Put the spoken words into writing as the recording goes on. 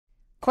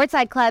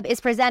Courtside Club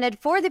is presented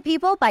for the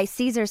people by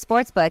Caesars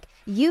Sportsbook.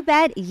 You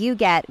bet, you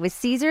get with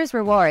Caesars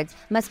Rewards.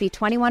 Must be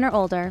 21 or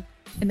older.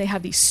 And they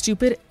have these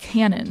stupid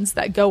cannons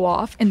that go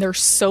off, and they're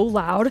so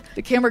loud.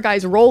 The camera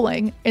guy's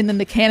rolling, and then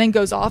the cannon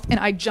goes off, and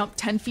I jump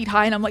 10 feet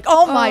high, and I'm like,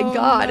 oh my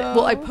God. No.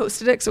 Well, I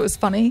posted it because it was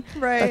funny.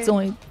 Right. That's the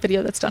only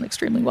video that's done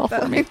extremely well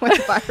for me.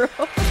 Went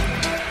viral.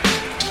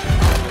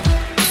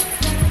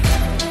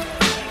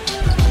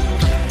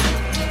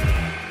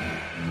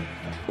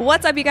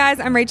 What's up, you guys?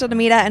 I'm Rachel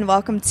DeMita, and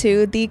welcome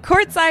to the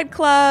Courtside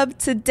Club.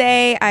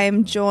 Today, I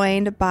am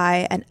joined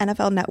by an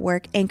NFL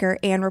Network anchor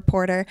and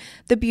reporter,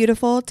 the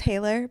beautiful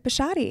Taylor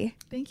Bisciotti.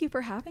 Thank you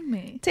for having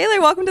me. Taylor,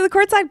 welcome to the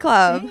Courtside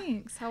Club.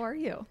 Thanks. How are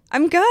you?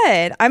 I'm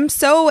good. I'm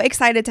so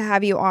excited to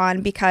have you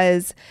on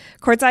because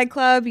Courtside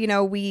Club, you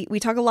know, we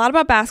talk a lot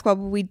about basketball,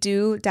 but we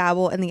do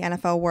dabble in the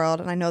NFL world,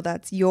 and I know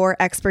that's your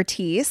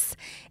expertise.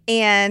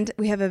 And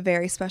we have a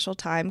very special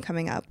time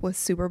coming up with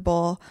Super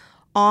Bowl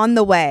on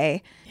the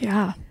way.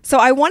 Yeah. So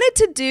I wanted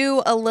to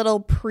do a little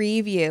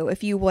preview,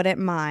 if you wouldn't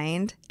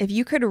mind. If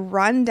you could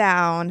run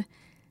down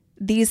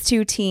these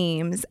two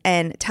teams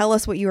and tell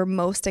us what you were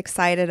most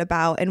excited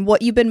about and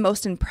what you've been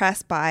most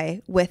impressed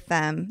by with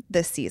them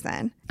this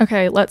season.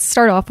 Okay, let's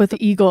start off with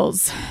the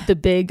Eagles. The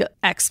big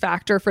X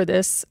factor for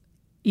this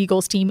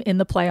Eagles team in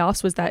the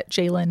playoffs was that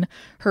Jalen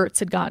Hurts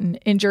had gotten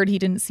injured. He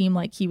didn't seem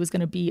like he was going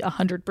to be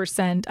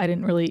 100%. I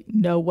didn't really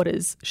know what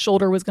his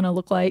shoulder was going to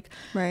look like.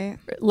 Right.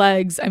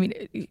 Legs. I mean,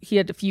 he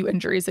had a few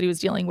injuries that he was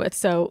dealing with.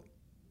 So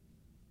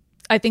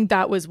I think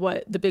that was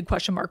what the big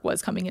question mark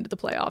was coming into the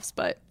playoffs.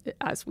 But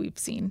as we've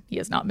seen, he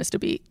has not missed a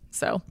beat.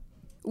 So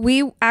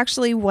we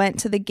actually went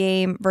to the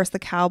game versus the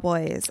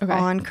Cowboys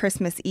on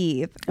Christmas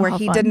Eve where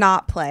he fun. did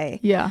not play.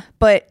 Yeah.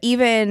 But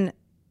even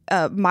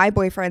my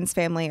boyfriend's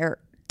family are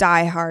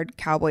diehard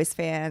Cowboys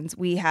fans.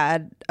 We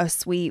had a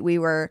suite. We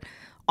were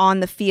on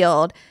the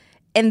field,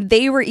 and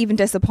they were even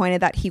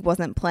disappointed that he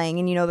wasn't playing.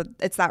 And you know,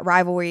 it's that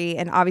rivalry,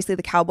 and obviously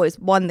the Cowboys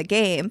won the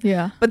game.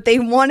 Yeah. But they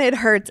wanted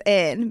Hurts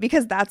in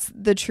because that's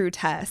the true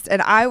test.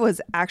 And I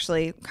was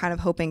actually kind of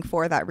hoping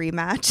for that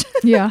rematch.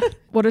 Yeah.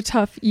 What a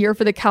tough year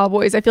for the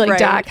Cowboys. I feel like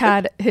Dak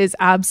had his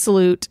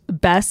absolute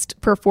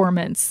best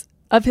performance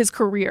of his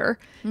career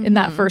in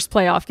that first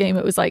playoff game.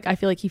 It was like, I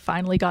feel like he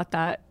finally got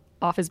that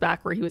off his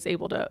back where he was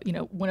able to, you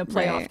know, win a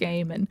playoff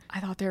game. And I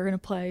thought they were going to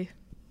play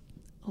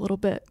a little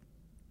bit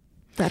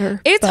better.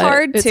 It's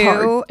hard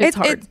too. It's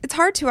hard. It's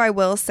hard too, I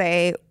will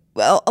say.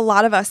 Well, a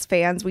lot of us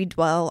fans, we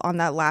dwell on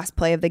that last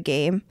play of the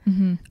game.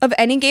 Mm-hmm. Of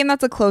any game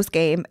that's a close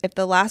game, if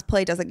the last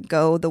play doesn't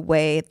go the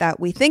way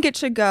that we think it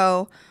should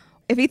go,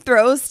 if he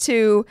throws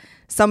to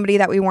somebody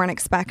that we weren't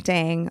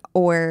expecting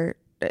or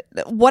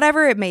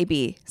whatever it may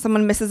be,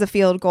 someone misses a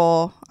field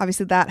goal.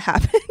 Obviously that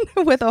happened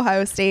with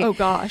Ohio State. Oh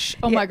gosh.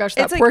 Oh my gosh,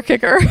 that poor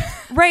kicker.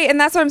 Right. And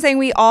that's what I'm saying.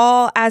 We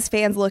all as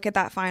fans look at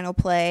that final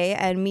play,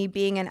 and me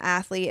being an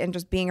athlete and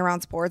just being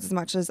around sports as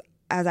much as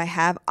I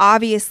have,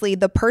 obviously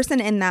the person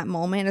in that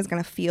moment is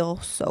going to feel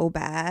so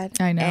bad.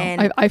 I know.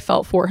 And I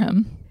felt for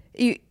him.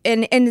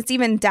 And it's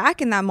even Dak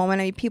in that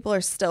moment. I mean, people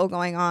are still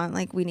going on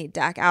like, we need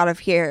Dak out of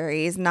here.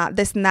 He's not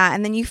this and that.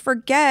 And then you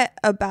forget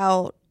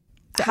about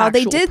how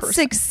they did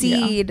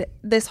succeed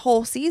this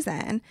whole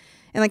season,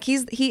 and like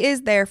he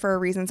is there for a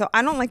reason. So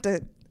I don't like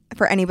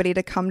for anybody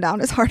to come down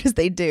as hard as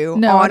they do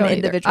on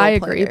individual I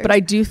players. agree, but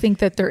I do think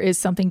that there is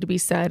something to be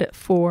said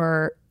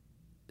for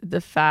the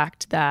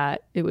fact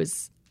that it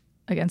was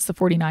against the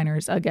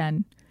 49ers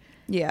again.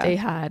 Yeah, they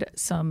had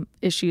some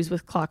issues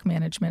with clock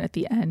management at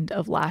the end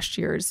of last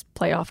year's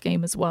playoff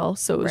game as well,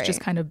 so it was just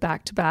kind of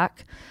back to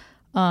back.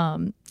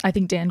 I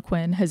think Dan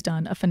Quinn has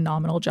done a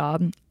phenomenal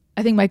job.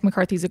 I think Mike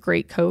McCarthy's a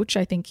great coach.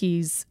 I think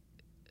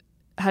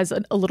has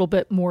a little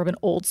bit more of an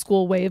old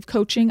school way of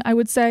coaching, I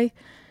would say.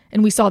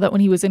 And we saw that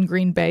when he was in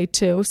Green Bay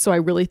too. So I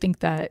really think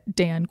that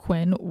Dan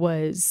Quinn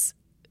was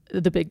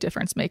the big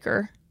difference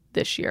maker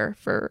this year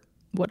for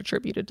what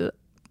attributed to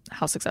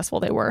how successful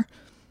they were.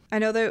 I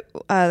know that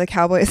the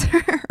Cowboys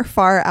are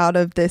far out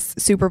of this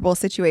Super Bowl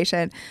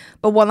situation,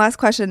 but one last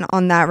question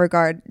on that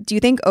regard. Do you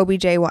think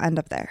OBJ will end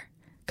up there?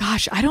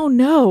 Gosh, I don't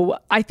know.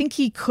 I think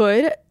he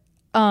could.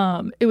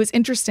 It was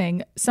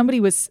interesting.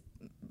 Somebody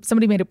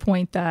made a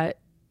point that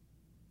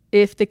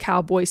if the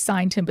Cowboys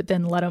signed him but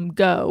then let him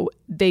go,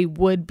 they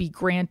would be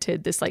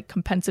granted this like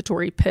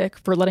compensatory pick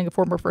for letting a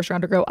former first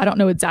rounder go. I don't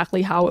know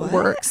exactly how it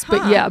works,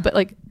 but yeah, but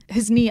like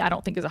his knee I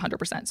don't think is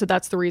 100%. So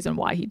that's the reason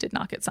why he did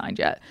not get signed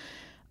yet.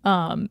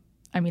 I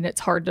mean,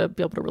 it's hard to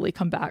be able to really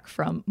come back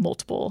from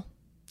multiple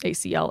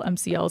ACL,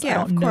 MCLs. Yeah,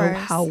 I don't know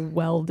how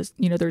well this,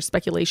 you know, there's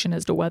speculation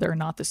as to whether or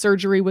not the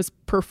surgery was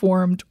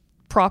performed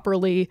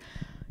properly.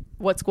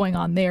 What's going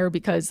on there,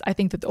 because I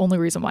think that the only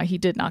reason why he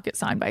did not get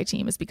signed by a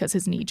team is because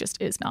his knee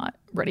just is not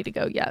ready to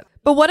go yet.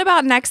 But what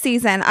about next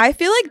season? I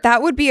feel like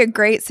that would be a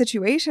great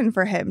situation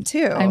for him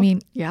too. I mean,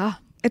 yeah.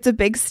 It's a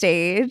big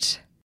stage.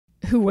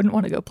 Who wouldn't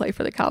want to go play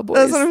for the Cowboys?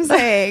 That's what I'm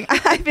saying.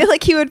 I feel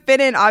like he would fit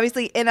in.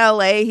 Obviously in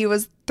LA, he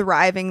was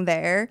thriving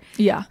there.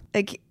 Yeah.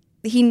 Like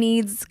he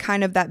needs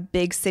kind of that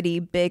big city,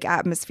 big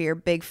atmosphere,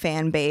 big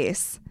fan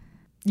base.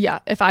 Yeah.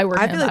 If I were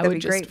him, I feel like that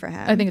would be great for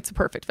him. I think it's a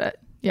perfect fit.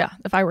 Yeah.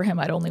 If I were him,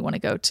 I'd only want to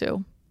go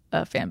to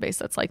a fan base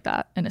that's like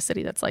that in a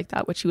city that's like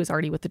that, which he was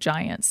already with the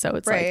Giants. So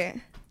it's like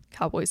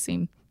Cowboys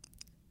seem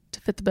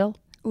to fit the bill.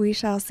 We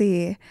shall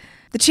see.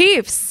 The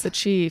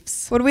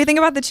Chiefs. What do we think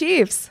about the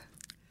Chiefs?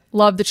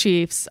 Love the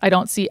Chiefs. I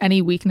don't see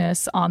any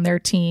weakness on their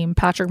team.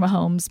 Patrick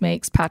Mahomes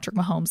makes Patrick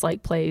Mahomes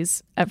like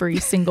plays every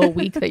single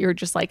week that you're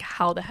just like,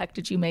 how the heck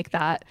did you make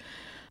that?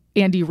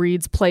 Andy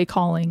Reid's play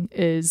calling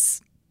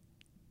is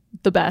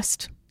the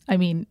best. I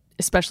mean,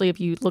 especially if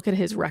you look at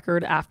his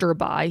record after a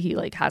bye, he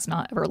like has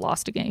not ever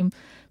lost a game,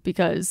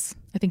 because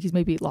I think he's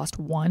maybe lost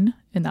one,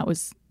 and that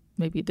was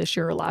maybe this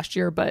year or last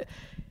year, but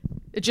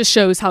it just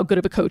shows how good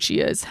of a coach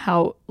he is,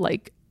 how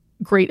like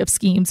great of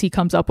schemes he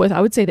comes up with.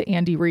 I would say that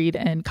Andy Reid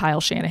and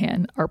Kyle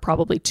Shanahan are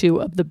probably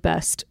two of the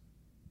best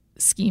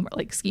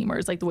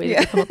schemers, like the way that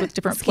they come up with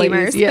different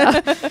plays.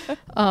 Yeah.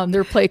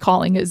 Their play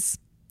calling is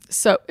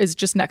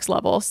just next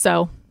level.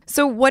 So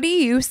what do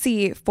you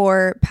see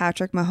for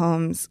Patrick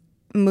Mahomes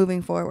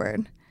moving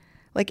forward,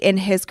 like in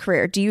his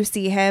career? Do you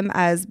see him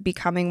as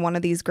becoming one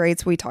of these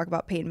greats? We talk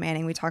about Peyton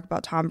Manning, we talk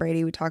about Tom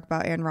Brady, we talk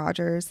about Aaron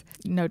Rodgers.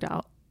 No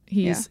doubt.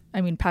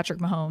 I mean, Patrick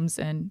Mahomes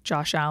and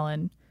Josh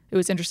Allen. It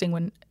was interesting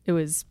when it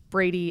was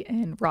Brady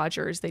and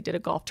Rodgers. They did a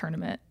golf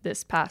tournament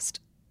this past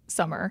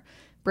summer,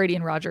 Brady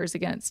and Rodgers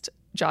against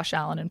Josh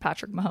Allen and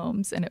Patrick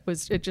Mahomes. And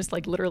it just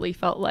like literally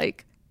felt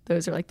like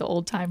those are like the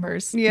old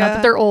timers. Yeah. Not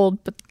that they're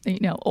old, but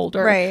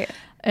older. Right.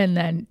 And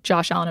then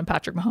Josh Allen and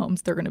Patrick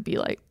Mahomes, they're going to be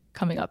like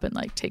coming up and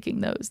like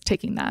taking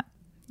that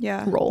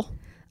role.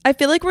 I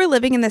feel like we're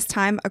living in this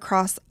time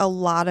across a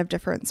lot of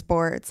different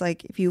sports.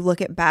 Like if you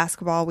look at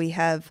basketball, we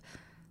have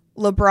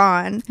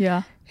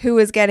LeBron, who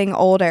is getting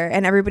older,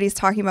 and everybody's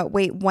talking about,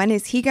 wait, when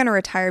is he going to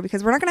retire?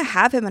 Because we're not going to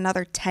have him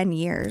another 10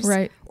 years.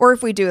 Right. Or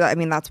if we do that, I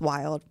mean, that's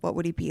wild. What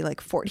would he be,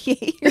 like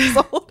 48 years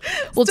old?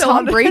 Well,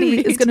 Tom Brady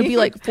is going to be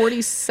like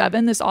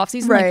 47 this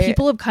offseason. Right. Like,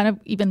 people have kind of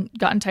even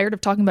gotten tired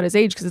of talking about his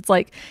age, because it's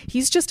like,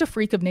 he's just a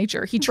freak of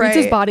nature. He treats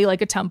his body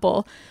like a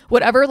temple.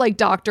 Whatever like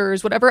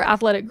doctors, whatever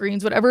athletic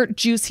greens, whatever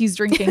juice he's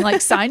drinking,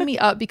 like sign me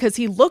up, because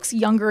he looks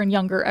younger and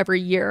younger every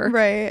year.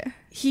 Right.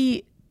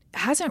 He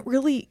hasn't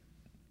really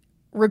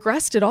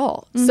regressed at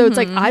all. So it's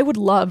like, I would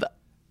love,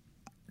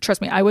 trust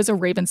me, I was a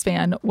Ravens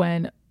fan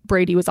when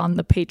Brady was on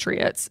the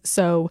Patriots.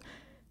 So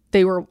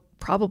they were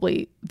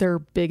probably their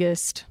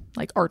biggest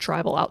like arch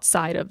rival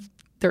outside of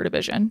their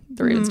division,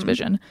 the Ravens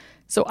division.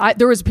 So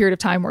there was a period of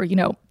time where,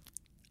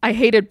 I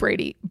hated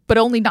Brady, but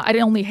I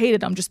only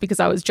hated him just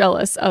because I was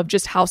jealous of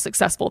just how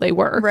successful they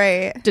were.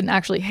 Right. Didn't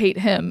actually hate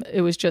him.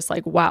 It was just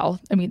like, wow.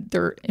 I mean,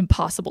 they're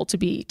impossible to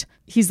beat.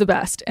 He's the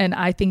best. And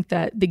I think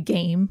that the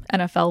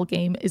NFL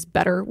game is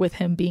better with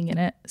him being in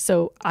it.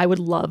 So I would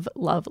love,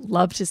 love,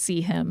 love to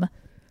see him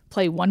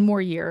play one more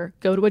year,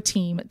 go to a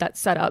team that's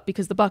set up,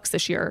 because the Bucs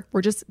this year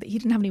he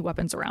didn't have any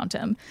weapons around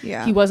him.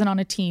 Yeah. He wasn't on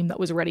a team that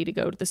was ready to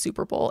go to the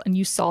Super Bowl. And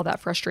you saw that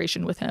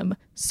frustration with him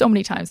so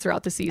many times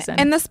throughout the season.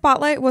 And the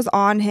spotlight was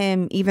on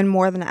him even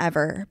more than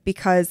ever,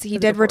 because he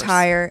did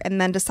retire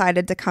and then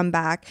decided to come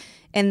back.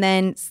 And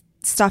then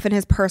stuff in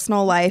his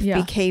personal life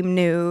became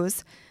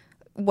news.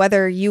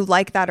 Whether you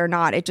like that or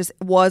not, it just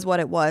was what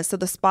it was. So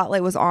the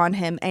spotlight was on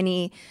him.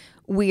 Any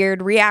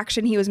weird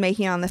reaction he was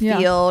making on the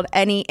field,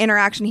 any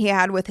interaction he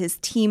had with his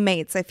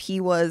teammates, if he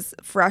was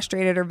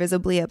frustrated or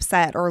visibly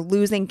upset or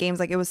losing games,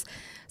 like it was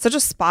such a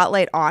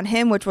spotlight on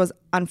him, which was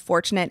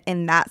unfortunate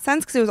in that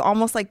sense, because it was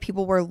almost like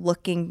people were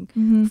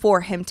looking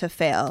for him to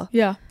fail.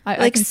 Yeah,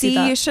 I can see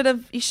that. You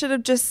should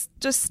have just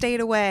stayed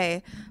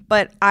away.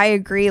 But I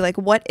agree. Like,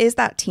 what is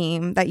that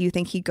team that you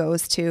think he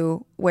goes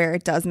to where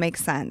it does make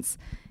sense,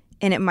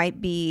 and it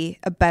might be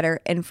a better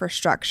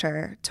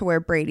infrastructure to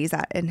where Brady's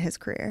at in his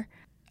career?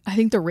 I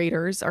think the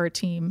Raiders are a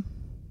team.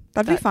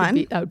 That'd be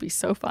fun. That would be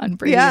so fun.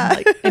 Brady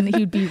and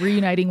he'd be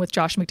reuniting with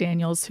Josh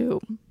McDaniels,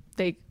 who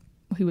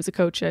he was a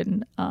coach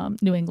in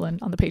New England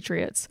on the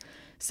Patriots.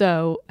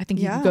 So I think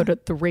he could go to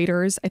the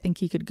Raiders. I think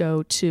he could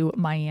go to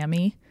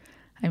Miami.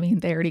 I mean,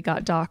 they already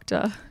got docked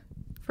a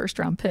first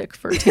round pick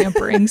for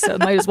tampering, so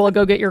might as well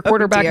go get your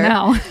quarterback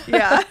now.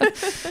 Yeah.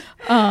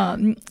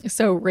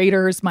 So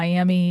Raiders,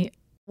 Miami.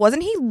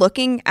 Wasn't he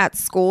looking at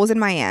schools in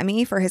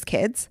Miami for his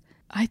kids?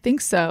 I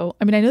think so.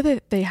 I mean, I know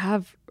that they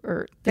have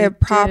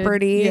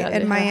property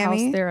in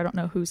Miami. House there. I don't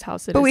know whose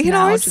house it is. But we can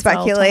always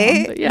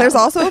speculate. Town, There's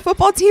also a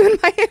football team in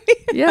Miami.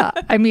 Yeah.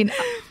 I mean,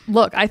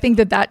 look, I think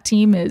that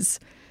team is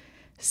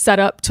set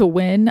up to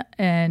win.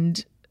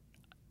 And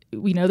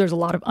we know there's a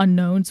lot of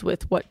unknowns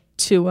with what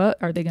Tua.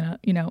 Are they going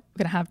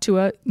to have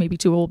Tua? Maybe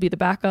Tua will be the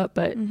backup.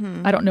 But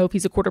I don't know if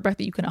he's a quarterback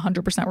that you can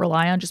 100%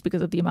 rely on, just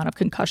because of the amount of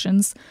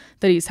concussions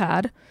that he's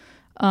had.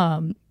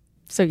 So,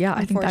 yeah,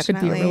 I think that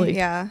could be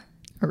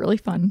a really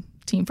fun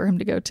team for him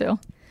to go to.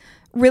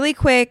 Really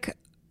quick,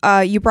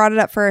 you brought it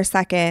up for a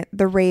second,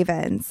 the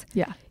Ravens.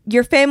 Yeah.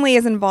 Your family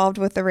is involved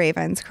with the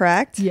Ravens,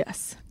 correct?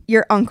 Yes.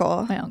 Your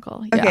uncle? My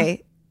uncle, yeah.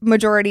 Okay.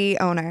 Majority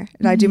owner.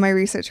 Did I do my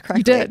research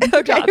correctly? You did.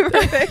 Good job.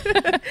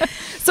 Perfect.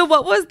 So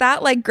what was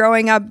that like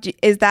growing up?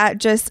 Is that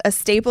just a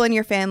staple in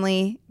your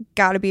family?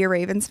 Got to be a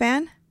Ravens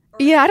fan?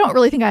 Yeah, I don't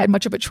really think I had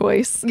much of a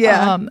choice.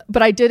 Yeah.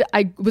 But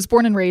I was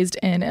born and raised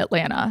in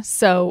Atlanta.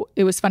 So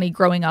it was funny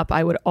growing up,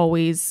 I would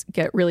always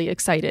get really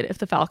excited if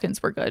the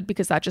Falcons were good,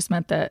 because that just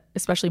meant that,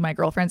 especially my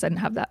girlfriends, I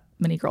didn't have that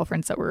many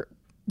girlfriends that were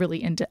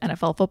really into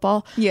NFL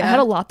football. Yeah. I had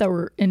a lot that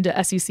were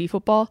into SEC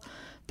football,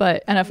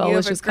 but NFL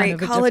was just kind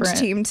of a college different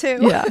team too.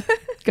 Yeah.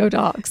 Go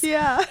Dogs.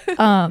 Yeah.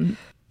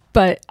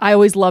 But I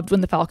always loved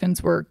when the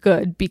Falcons were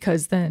good,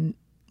 because then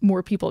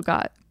more people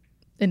got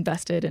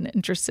invested and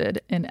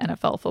interested in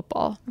NFL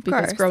football.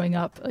 Because growing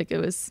up, like, it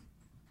was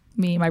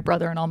me, my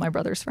brother, and all my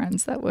brother's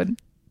friends and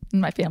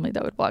my family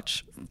that would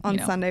watch on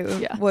Sunday.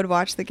 Yeah. Would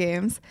watch the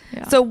games.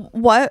 Yeah. So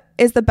what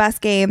is the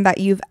best game that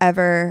you've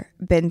ever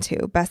been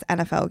to? Best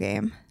NFL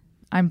game?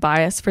 I'm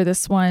biased for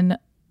this one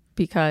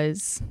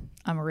because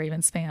I'm a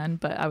Ravens fan,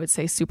 but I would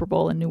say Super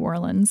Bowl in New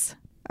Orleans.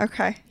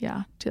 Okay.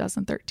 Yeah,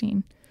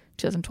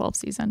 2012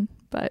 season.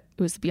 But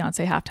it was the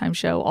Beyonce halftime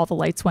show. All the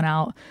lights went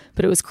out,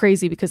 but it was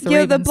crazy because the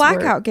Ravens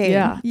blackout game.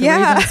 Yeah, the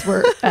Ravens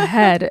were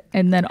ahead,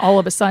 and then all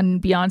of a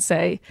sudden,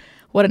 Beyonce,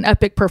 what an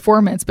epic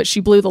performance! But she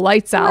blew the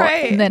lights out,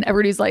 and then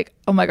everybody's like,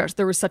 "Oh my gosh,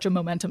 there was such a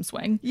momentum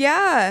swing."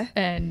 Yeah,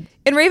 and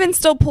Ravens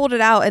still pulled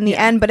it out in the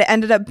end, but it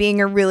ended up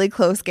being a really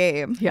close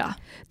game. Yeah,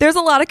 there's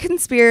a lot of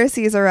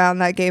conspiracies around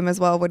that game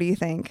as well. What do you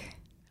think?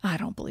 I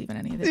don't believe in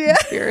any of the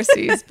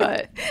conspiracies,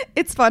 but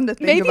it's fun to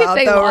think maybe about.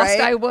 Maybe if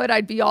they lost, right?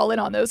 I'd be all in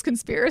on those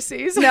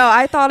conspiracies. No,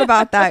 I thought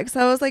about that because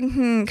I was like,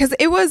 because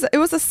it was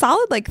a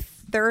solid like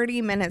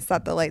 30 minutes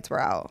that the lights were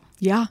out.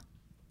 Yeah.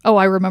 Oh,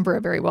 I remember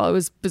it very well. It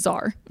was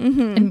bizarre.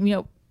 Mm-hmm.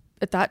 And,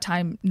 at that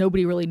time,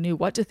 nobody really knew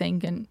what to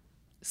think. And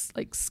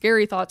like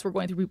scary thoughts were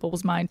going through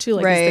people's mind too.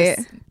 Like, is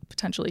this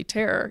potentially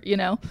terror,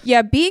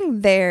 Yeah,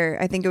 being there,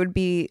 I think it would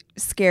be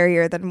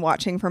scarier than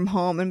watching from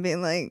home and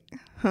being like,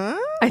 huh?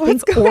 I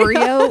think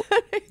Oreo,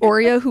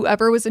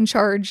 whoever was in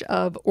charge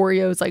of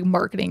Oreo's like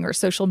marketing or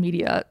social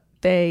media,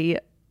 they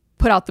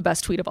put out the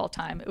best tweet of all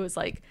time. It was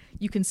like,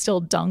 you can still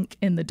dunk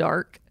in the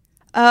dark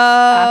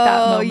at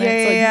that moment.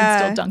 Yeah, so you can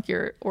still dunk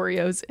your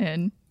Oreos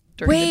in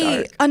during the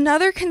dark. Wait,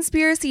 another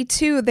conspiracy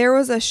too. There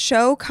was a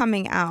show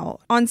coming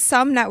out on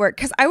some network,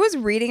 because I was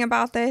reading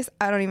about this.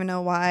 I don't even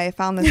know why. I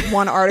found this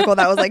one article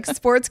that was like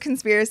sports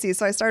conspiracy.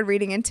 So I started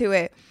reading into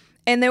it.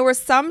 And there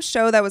was some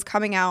show that was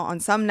coming out on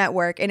some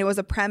network, and it was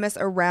a premise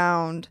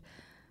around,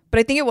 but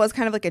I think it was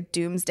kind of like a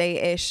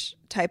doomsday-ish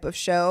type of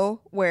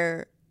show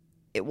where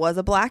it was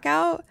a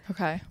blackout.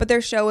 Okay. But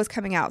their show was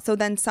coming out. So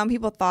then some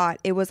people thought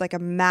it was like a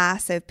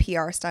massive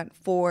PR stunt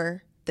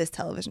for this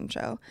television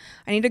show.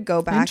 I need to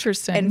go back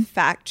and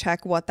fact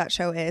check what that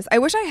show is. I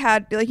wish I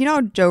had, like,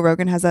 how Joe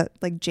Rogan has that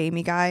like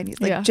Jamie guy, and he's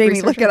like,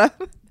 Jamie, look it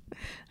up.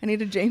 I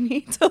need a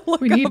Jamie to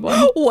look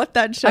up what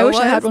that show was. I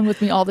wish I had one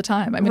with me all the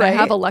time. I mean, I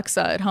have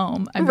Alexa at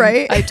home. I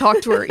mean, I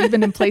talk to her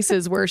even in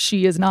places where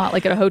she is not,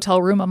 like at a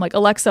hotel room. I'm like,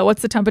 Alexa,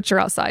 what's the temperature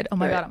outside? Oh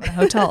my God, I'm in a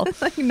hotel.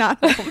 Like, not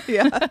home.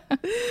 Yeah.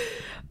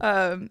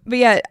 But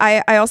yeah,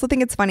 I also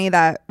think it's funny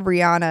that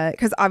Rihanna,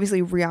 because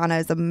obviously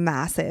Rihanna is a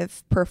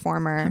massive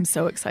performer. I'm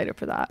so excited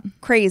for that.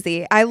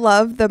 Crazy. I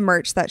love the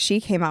merch that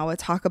she came out with.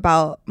 Talk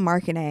about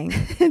marketing.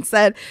 It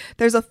said,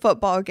 there's a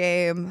football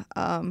game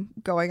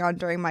going on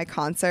during my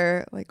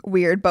concert, like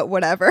weird, but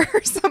whatever,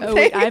 or something. Oh,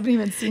 wait, I haven't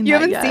even seen that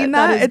yet. You haven't seen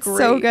that? It's great.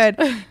 So good.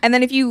 And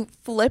then if you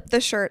flip the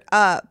shirt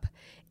up,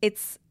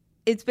 it's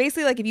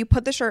basically like if you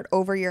put the shirt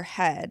over your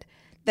head,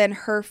 then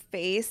her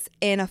face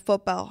in a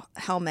football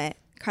helmet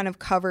kind of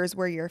covers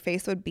where your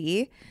face would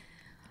be.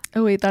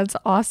 Oh wait, that's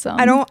awesome.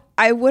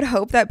 I would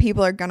hope that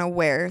people are gonna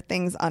wear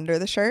things under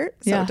the shirt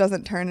so it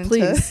doesn't turn into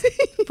Please,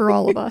 for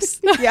all of us.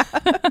 Yeah.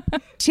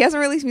 She hasn't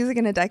released music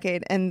in a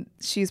decade, and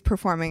she's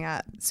performing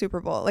at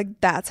Super Bowl.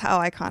 Like, that's how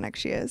iconic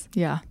she is.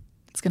 Yeah,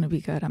 it's gonna be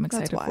good. I'm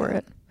excited for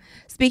it.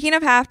 Speaking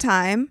of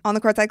halftime, on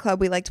the Courtside Club,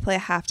 we like to play a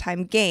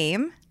halftime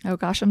game. Oh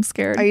gosh, I'm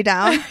scared. Are you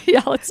down?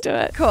 Yeah, let's do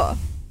it. Cool.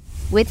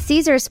 With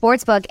Caesars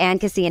Sportsbook and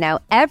Casino,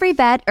 every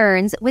bet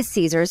earns with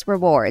Caesars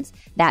Rewards.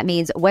 That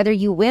means whether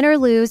you win or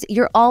lose,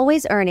 you're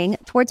always earning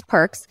towards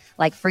perks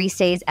like free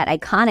stays at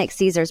iconic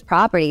Caesars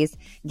properties,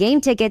 game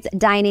tickets,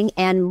 dining,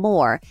 and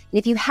more. And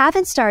if you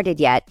haven't started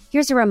yet,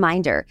 here's a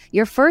reminder.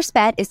 Your first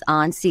bet is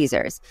on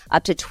Caesars,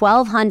 up to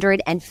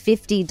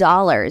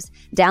 $1,250.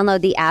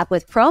 Download the app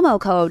with promo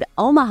code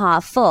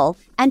OMAHAFULL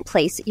and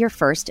place your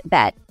first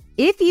bet.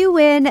 If you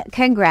win,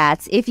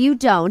 congrats. If you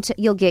don't,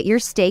 you'll get your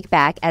stake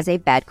back as a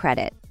bet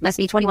credit. Must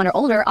be 21 or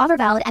older, offer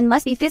valid, and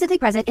must be physically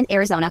present in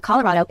Arizona,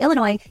 Colorado,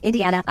 Illinois,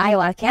 Indiana,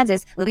 Iowa,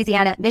 Kansas,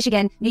 Louisiana,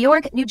 Michigan, New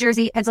York, New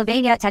Jersey,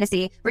 Pennsylvania,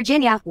 Tennessee,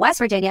 Virginia, West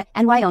Virginia,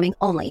 and Wyoming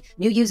only.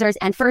 New users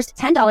and first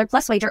 $10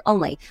 plus wager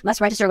only.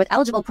 Must register with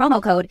eligible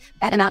promo code.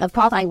 Bet amount of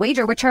qualifying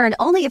wager returned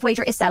only if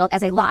wager is settled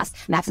as a loss.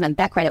 Maximum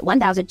bet credit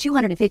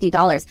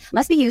 $1,250.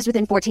 Must be used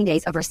within 14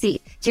 days of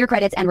receipt. Tier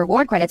credits and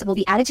reward credits will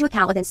be added to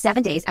account within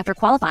 7 days after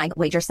qualifying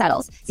wager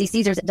settles. See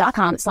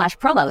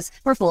Caesars.com/promos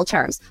for full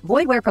terms.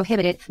 Void where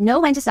prohibited. Know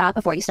when to to stop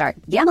before you start.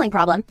 Gambling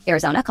problem?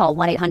 Arizona, call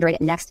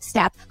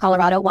 1-800-NEXT-STEP.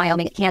 Colorado,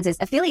 Wyoming, Kansas,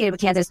 affiliated with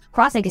Kansas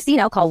Crossing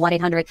Casino, call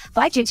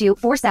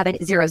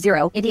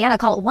 1-800-522-4700. Indiana,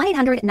 call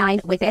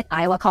 1-800-9-WITH-IT.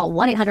 Iowa, call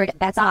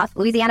 1-800-BETS-OFF.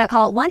 Louisiana,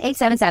 call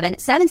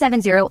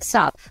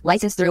 1-877-770-STOP.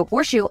 Licensed through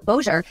Horseshoe,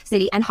 Bossier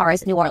City, and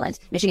Harris, New Orleans.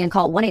 Michigan,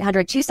 call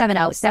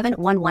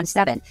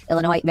 1-800-270-7117.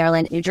 Illinois,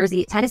 Maryland, New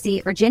Jersey,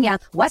 Tennessee, Virginia,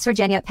 West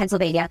Virginia,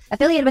 Pennsylvania,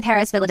 affiliated with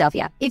Harris,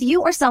 Philadelphia. If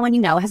you or someone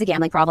you know has a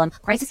gambling problem,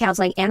 crisis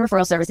counseling and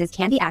referral services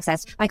can be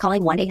accessed by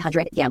calling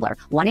 1-800-GAMBLER,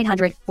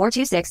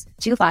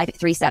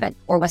 1-800-426-2537.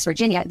 Or West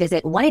Virginia,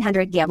 visit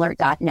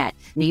 1-800-GAMBLER.net.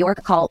 New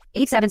York, call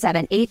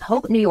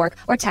 877-8-HOPE-NEW YORK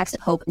or text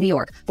HOPE New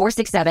York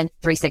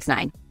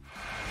 467-369.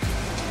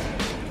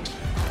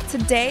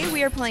 Today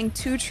we are playing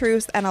two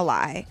truths and a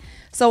lie.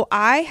 So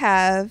I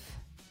have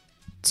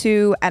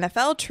two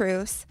NFL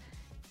truths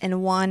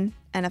and one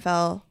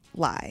NFL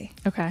lie.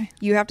 Okay.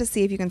 You have to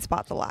see if you can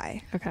spot the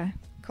lie. Okay.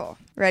 Cool.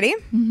 Ready?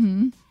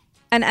 Mm-hmm.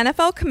 An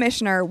NFL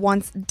commissioner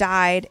once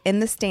died in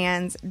the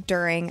stands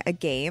during a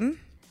game.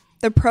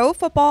 The Pro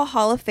Football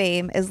Hall of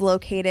Fame is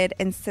located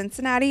in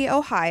Cincinnati,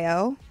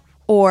 Ohio.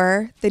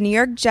 Or the New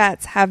York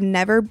Jets have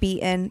never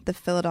beaten the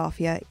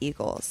Philadelphia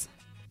Eagles.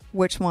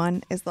 Which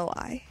one is the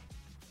lie?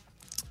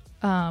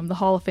 The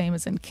Hall of Fame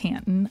is in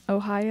Canton,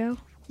 Ohio.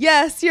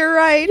 Yes, you're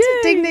right. Yay.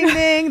 Ding, ding,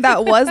 ding.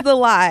 That was the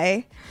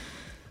lie.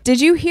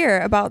 Did you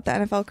hear about the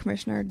NFL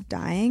commissioner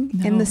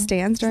dying in the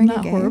stands during a game?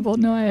 Isn't that horrible?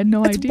 No, I had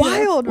no idea. It's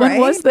wild, right? When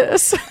was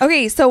this?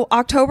 Okay, so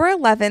October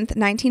 11th,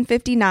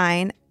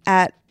 1959,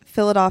 at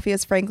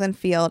Philadelphia's Franklin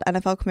Field,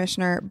 NFL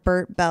Commissioner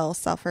Bert Bell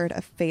suffered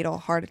a fatal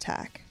heart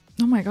attack.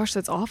 Oh my gosh,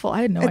 that's awful.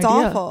 I had no idea. It's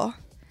awful.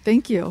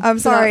 Thank you. I'm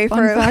sorry for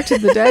that fun fact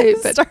of the day,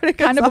 but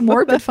kind of a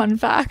morbid fun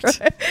fact.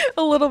 Right?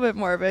 A little bit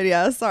morbid,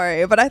 yeah.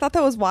 Sorry, but I thought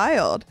that was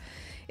wild.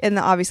 And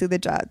obviously, the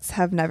Jets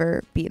have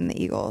never beaten the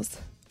Eagles,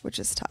 which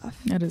is tough.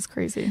 That is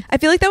crazy. I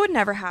feel like that would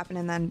never happen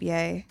in the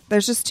NBA.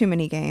 There's just too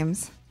many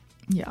games.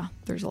 Yeah,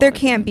 there's a lot. There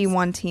can't be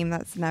one team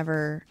that's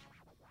never.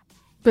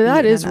 But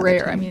that is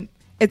rare. Team. I mean,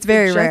 it's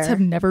very rare. The Jets have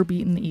never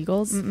beaten the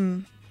Eagles.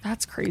 Mm-mm.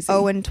 That's crazy.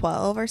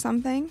 0-12 or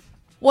something.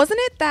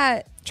 Wasn't it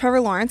that Trevor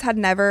Lawrence had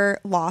never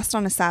lost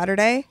on a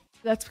Saturday?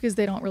 That's because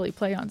they don't really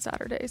play on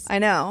Saturdays. I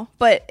know,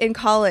 but in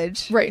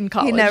college,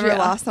 he never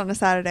lost on a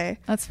Saturday.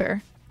 That's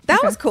fair.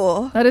 That was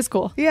cool. That is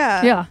cool.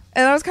 Yeah. Yeah.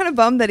 And I was kind of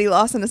bummed that he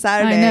lost on a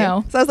Saturday. I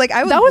know. So I was like,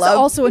 that was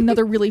also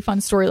another really fun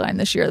storyline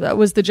this year. That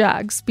was the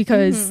Jags,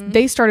 because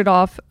they started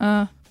off,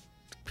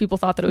 people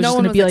thought that it was just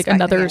going to be like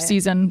another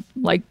season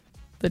like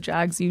the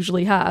Jags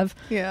usually have.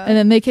 Yeah. And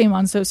then they came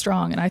on so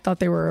strong, and I thought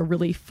they were a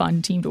really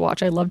fun team to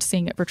watch. I loved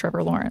seeing it for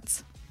Trevor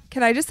Lawrence.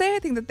 Can I just say I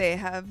think that they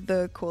have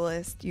the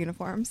coolest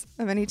uniforms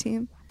of any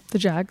team? The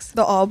Jags?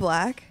 The all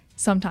black?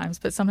 Sometimes,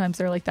 but sometimes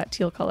they're like that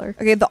teal color.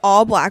 Okay, the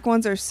all black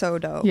ones are so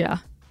dope. Yeah.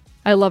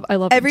 I love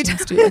every time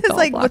it's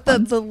like with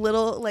the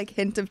little like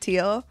hint of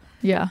teal.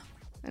 Yeah.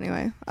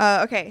 Anyway,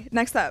 okay,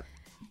 next up.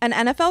 An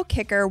NFL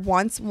kicker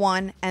once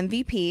won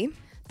MVP.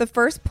 The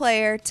first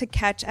player to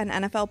catch an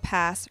NFL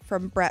pass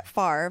from Brett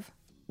Favre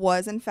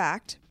was, in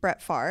fact,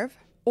 Brett Favre.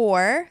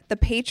 Or the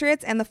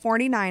Patriots and the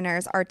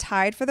 49ers are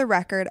tied for the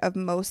record of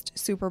most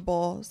Super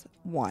Bowls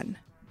won.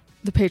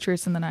 The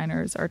Patriots and the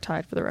Niners are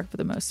tied for the record for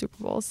the most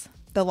Super Bowls.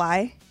 The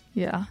lie?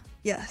 Yeah.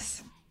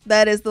 Yes,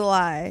 that is the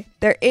lie.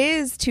 There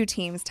is two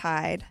teams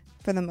tied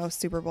for the most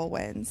Super Bowl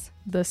wins.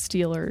 The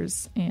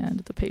Steelers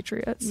and the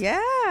Patriots.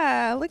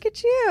 Yeah, look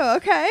at you.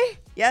 Okay.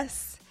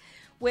 Yes.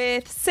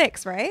 With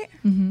 6, right?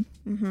 Mm-hmm.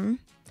 Mm-hmm.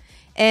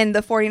 And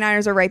the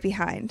 49ers are right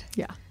behind.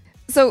 Yeah.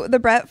 So the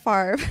Brett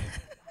Favre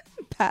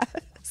pass,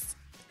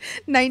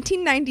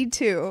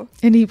 1992.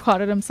 And he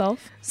caught it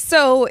himself?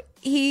 So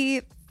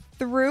he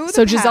threw the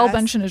So pass. Gisele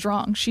Bündchen is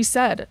wrong. She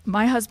said,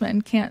 my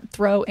husband can't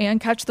throw and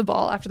catch the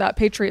ball after that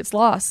Patriots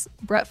loss.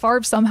 Brett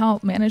Favre somehow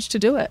managed to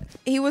do it.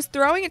 He was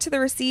throwing it to the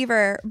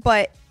receiver,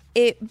 but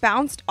it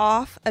bounced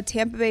off a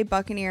Tampa Bay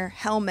Buccaneer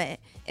helmet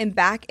and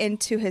back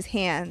into his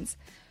hands.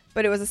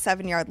 But it was a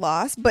 7-yard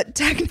loss. But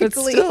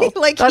technically, still,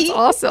 like that's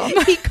awesome.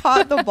 He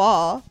caught the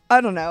ball.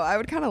 I don't know. I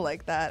would kind of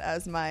like that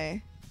as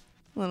my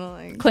little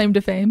claim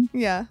to fame.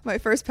 Yeah, my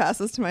first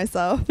passes to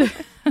myself.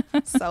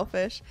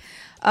 Selfish.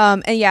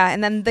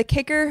 And then the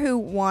kicker who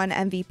won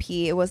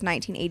MVP, it was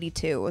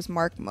 1982. It was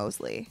Mark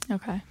Mosley.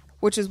 Okay.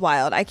 Which is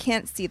wild. I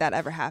can't see that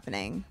ever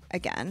happening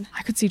again.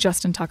 I could see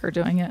Justin Tucker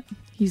doing it.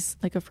 He's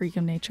like a freak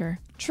of nature.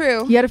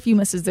 True. He had a few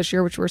misses this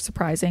year, which were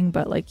surprising,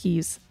 but like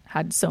he's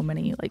had so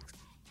many like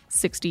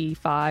 60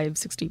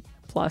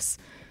 plus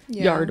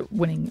yard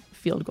winning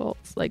field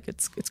goals. Like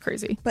it's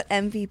crazy. But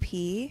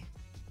MVP,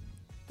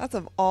 that's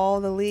of all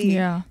the league.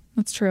 Yeah,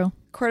 that's true.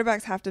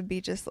 Quarterbacks have to be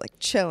just like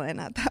chilling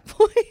at that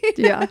point.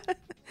 Yeah.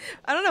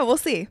 I don't know. We'll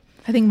see.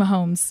 I think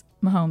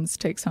Mahomes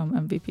takes home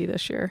MVP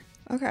this year.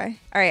 Okay.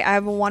 All right. I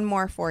have one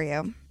more for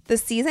you. The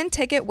season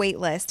ticket wait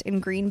list in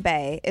Green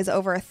Bay is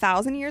over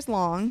 1,000 years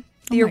long.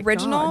 The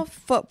original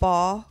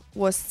football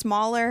was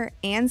smaller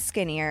and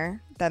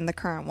skinnier than the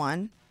current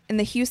one. And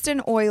the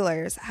Houston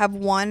Oilers have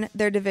won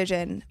their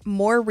division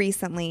more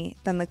recently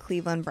than the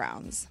Cleveland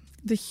Browns.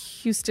 The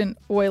Houston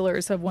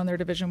Oilers have won their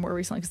division more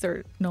recently because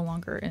they're no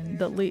longer in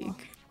the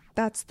league.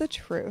 That's the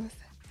truth.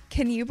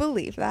 Can you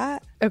believe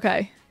that?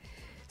 Okay.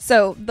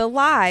 So the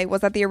lie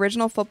was that the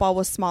original football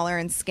was smaller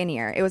and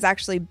skinnier. It was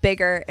actually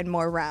bigger and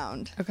more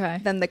round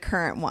than the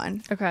current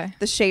one. Okay.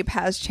 The shape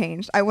has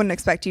changed. I wouldn't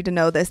expect you to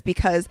know this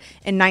because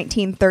in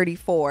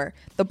 1934,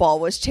 the ball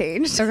was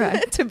changed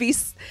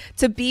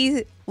to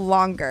be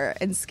longer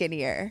and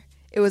skinnier.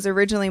 It was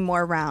originally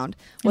more round.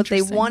 What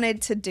they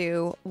wanted to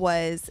do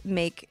was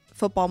make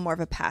football more of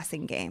a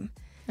passing game.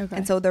 Okay.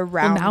 And so the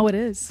round, now it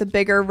is. The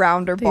bigger,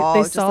 rounder ball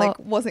wasn't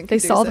conducive. They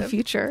saw the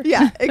future.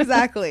 Yeah,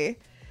 exactly.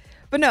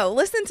 But no,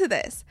 listen to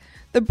this.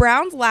 The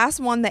Browns last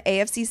won the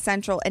AFC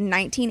Central in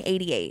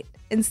 1988.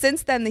 And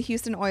since then, the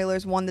Houston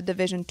Oilers won the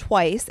division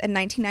twice in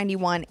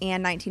 1991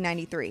 and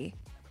 1993.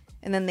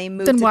 And then they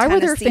moved to Tennessee. Then why were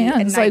their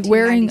fans like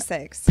wearing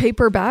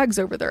paper bags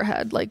over their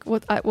head? Like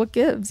what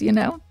gives, you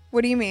know?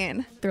 What do you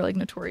mean? They're like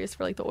notorious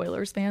for like the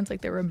Oilers fans. Like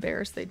they were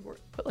embarrassed. They'd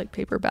put like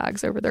paper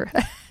bags over their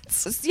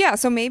heads. Yeah.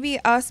 So maybe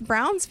us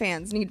Browns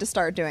fans need to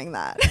start doing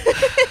that.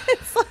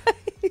 It's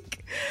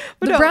like,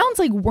 the Browns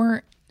like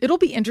weren't. It'll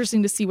be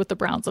interesting to see what the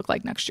Browns look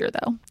like next year,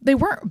 though. They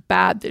weren't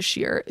bad this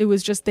year. It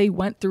was just they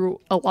went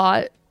through a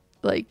lot,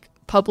 like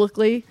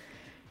publicly,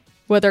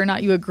 whether or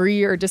not you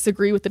agree or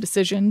disagree with the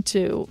decision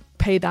to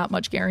pay that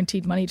much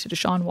guaranteed money to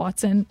Deshaun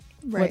Watson,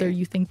 whether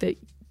you think that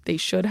they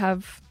should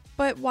have.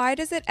 But why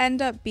does it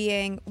end up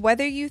being,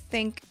 whether you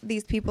think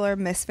these people are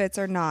misfits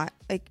or not,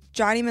 like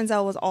Johnny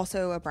Manziel was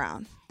also a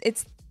Brown.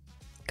 It's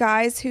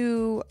guys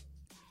who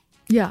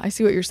I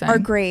see what you're saying. Are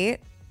great.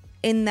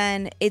 And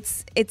then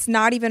it's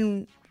not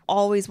even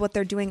always what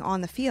they're doing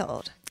on the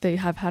field. They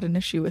have had an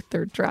issue with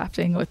their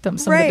drafting, with them,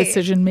 some of the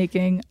decision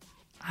making.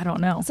 I don't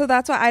know. So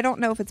that's why I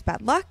don't know if it's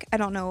bad luck. I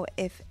don't know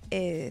if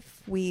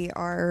we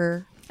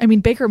are. I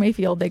mean, Baker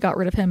Mayfield, they got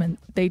rid of him and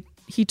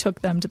he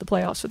took them to the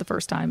playoffs for the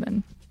first time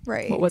in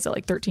what was it,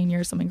 like 13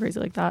 years, something crazy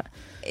like that.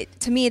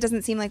 To me, it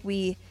doesn't seem like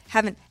we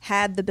haven't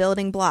had the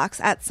building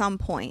blocks at some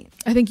point.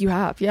 I think you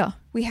have, yeah.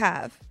 We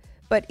have,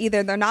 but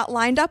either they're not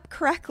lined up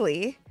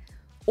correctly.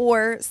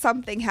 Or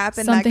something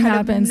happened. Something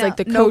happens, like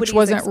the coach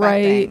wasn't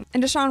right.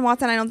 And Deshaun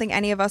Watson, I don't think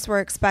any of us were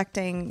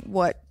expecting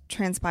what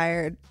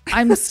transpired.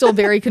 I'm still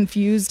very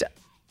confused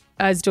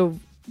as to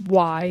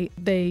why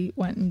they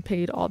went and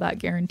paid all that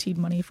guaranteed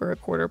money for a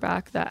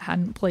quarterback that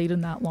hadn't played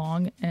in that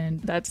long,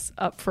 and that's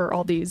up for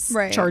all these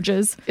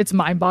charges. It's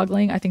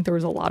mind-boggling. I think there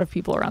was a lot of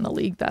people around the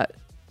league that,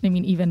 I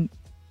mean, even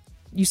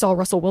you saw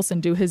Russell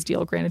Wilson do his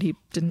deal. Granted, he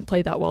didn't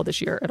play that well this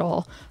year at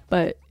all,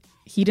 but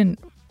he didn't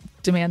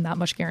demand that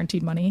much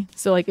guaranteed money.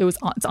 So like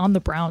it's on the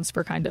Browns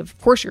for kind of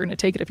course you're going to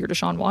take it if you're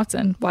Deshaun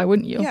Watson. Why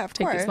wouldn't you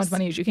take as much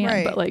money as you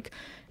can? But like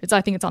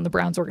I think it's on the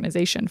Browns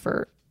organization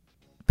for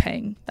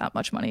paying that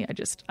much money.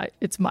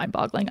 It's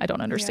mind-boggling. I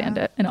don't understand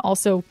it. And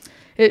also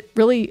it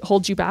really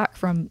holds you back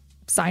from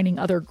signing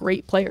other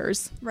great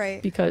players.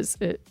 Right. Because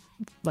it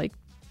like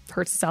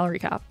hurts the salary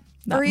cap.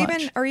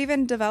 Or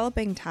even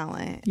developing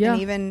talent. Yeah.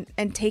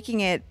 And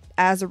taking it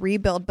as a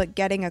rebuild, but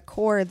getting a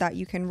core that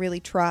you can really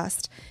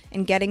trust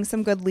and getting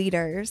some good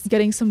leaders.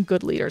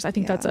 I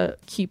think that's a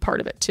key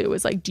part of it too,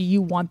 is like, do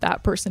you want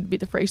that person to be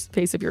the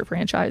face of your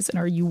franchise? And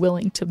are you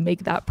willing to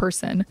make that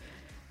person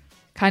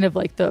kind of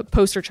like the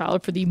poster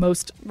child for the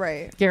most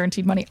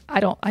guaranteed money?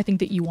 I think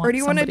that you want, or do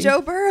you want a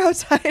Joe Burrow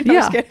type?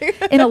 No,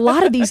 and a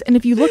lot of these, and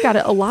if you look at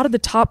it, a lot of the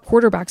top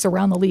quarterbacks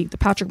around the league, the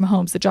Patrick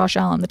Mahomes, the Josh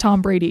Allen, the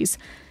Tom Brady's,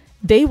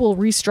 they will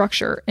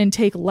restructure and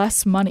take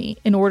less money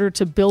in order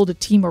to build a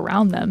team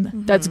around them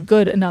that's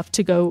good enough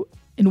to go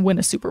and win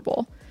a Super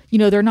Bowl. You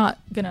know, they're not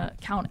going to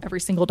count every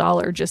single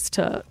dollar just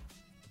to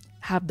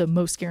have the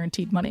most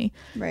guaranteed money.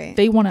 Right.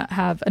 They want to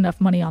have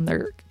enough money on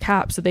their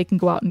cap so they can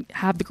go out and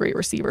have the great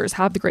receivers,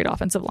 have the great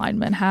offensive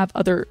linemen, have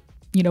other,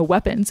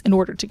 weapons in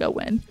order to go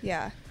win.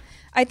 Yeah.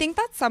 I think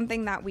that's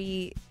something that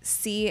we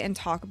see and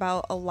talk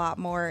about a lot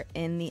more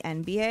in the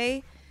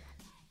NBA.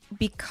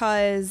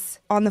 Because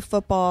on the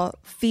football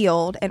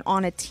field and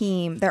on a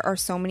team, there are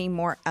so many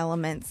more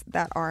elements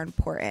that are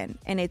important.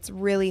 And it's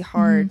really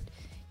hard.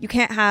 You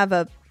can't have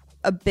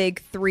a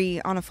big three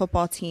on a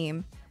football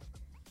team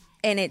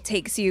and it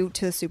takes you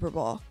to the Super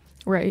Bowl.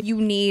 Right.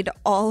 You need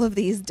all of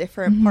these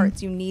different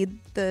parts. You need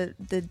the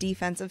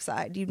defensive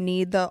side. You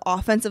need the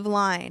offensive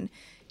line.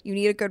 You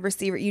need a good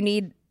receiver. You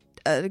need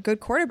a good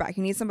quarterback.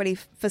 You need somebody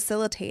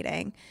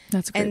facilitating.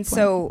 That's a great point.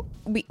 So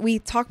we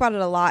talk about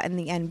it a lot in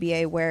the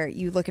NBA, where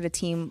you look at a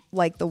team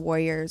like the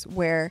Warriors,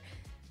 where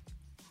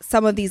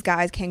some of these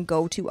guys can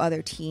go to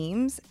other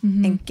teams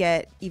and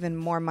get even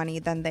more money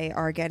than they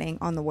are getting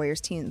on the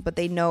Warriors team, but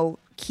they know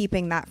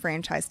keeping that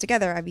franchise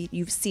together. I mean,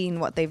 you've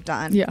seen what they've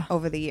done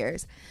over the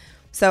years.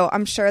 So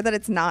I'm sure that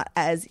it's not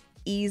as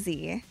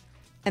easy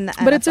in the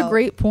NFL. But it's a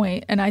great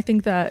point. And I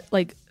think that,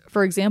 like,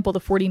 for example, the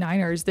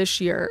 49ers this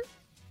year,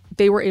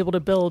 they were able to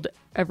build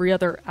every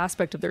other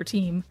aspect of their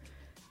team,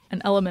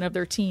 an element of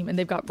their team. And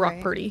they've got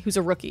Brock Purdy, who's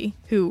a rookie,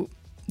 who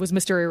was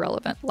Mr.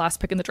 Irrelevant, last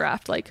pick in the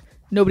draft. Like,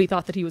 nobody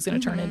thought that he was going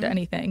to turn into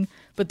anything,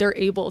 but they're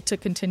able to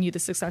continue the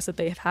success that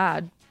they've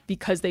had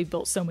because they've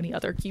built so many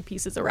other key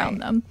pieces around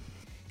them.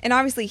 And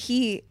obviously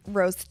he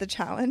rose to the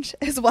challenge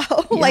as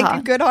well.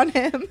 Like, good on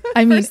him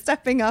for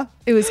stepping up.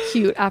 It was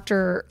cute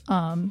after,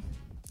 I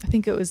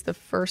think it was the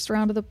first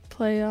round of the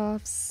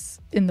playoffs.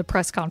 In the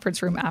press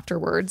conference room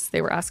afterwards,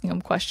 they were asking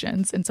him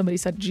questions, and somebody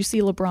said, "Did you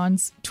see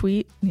LeBron's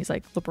tweet?" And he's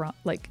like, "LeBron,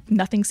 like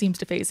nothing seems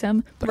to faze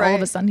him." But all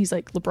of a sudden, he's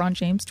like, "LeBron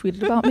James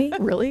tweeted about me,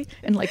 really?"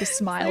 And like a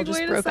smile like,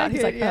 just broke out.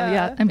 He's like, "Oh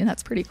yeah, I mean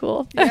that's pretty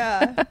cool."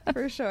 Yeah,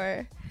 for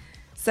sure.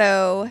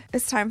 So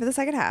it's time for the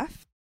second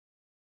half.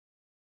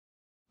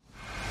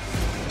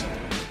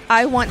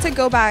 I want to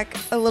go back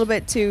a little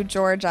bit to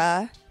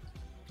Georgia.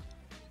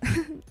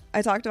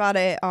 I talked about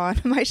it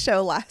on my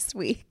show last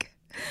week.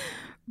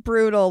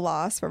 Brutal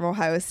loss from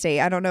Ohio State.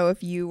 I don't know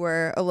if you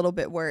were a little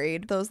bit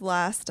worried those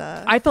last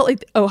I felt like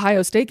the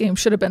Ohio State game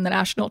should have been the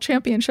national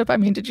championship. I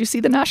mean, did you see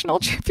the national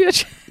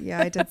championship? Yeah,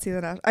 I did see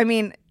the I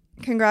mean,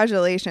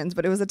 congratulations,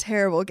 but it was a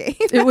terrible game.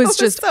 It was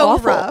just so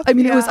awful. Rough. I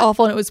mean, it was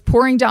awful, and it was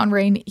pouring down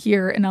rain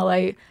here in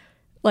LA.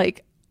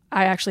 Like,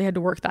 I actually had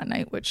to work that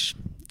night, which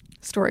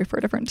story for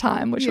a different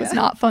time, which was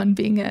not fun.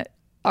 Being at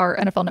our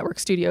NFL Network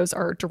studios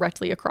are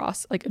directly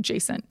across, like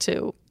adjacent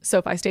to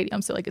SoFi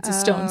Stadium. So like it's a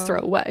stone's throw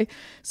away.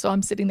 So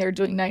I'm sitting there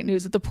doing night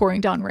news with the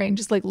pouring down rain,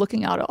 just like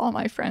looking out at all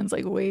my friends,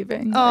 like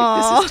waving.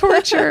 Like, this is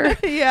torture.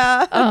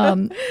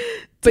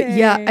 But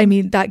yeah, I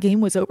mean, that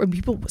game was over and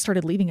people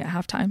started leaving at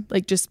halftime,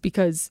 like just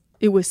because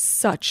it was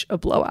such a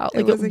blowout.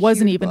 Like it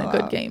wasn't even a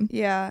good game.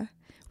 Yeah.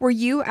 Were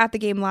you at the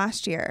game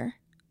last year?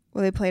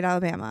 Well, they played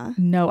Alabama.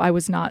 No, I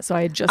was not. So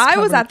I had just I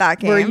was at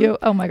that game. Were you?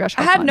 Oh my gosh.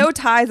 I had no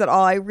ties at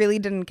all. I really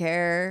didn't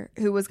care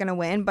who was going to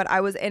win, but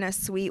I was in a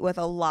suite with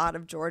a lot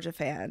of Georgia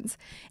fans.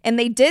 And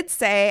they did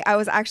say, I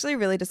was actually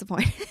really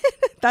disappointed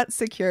that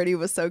security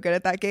was so good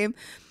at that game,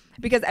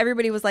 because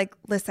everybody was like,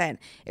 listen,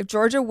 if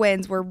Georgia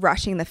wins, we're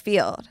rushing the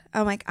field.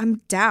 I'm like, I'm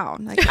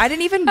down. Like, I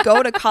didn't even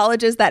go to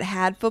colleges that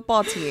had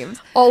football teams.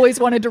 Always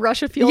wanted to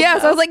rush a field. Yeah,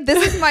 so I was like,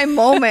 this is my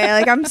moment.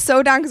 Like, I'm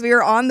so down, because we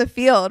were on the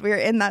field. We were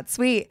in that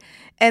suite.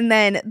 And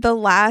then the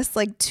last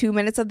like 2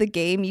 minutes of the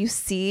game, you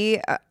see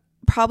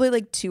probably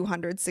like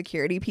 200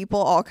 security people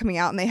all coming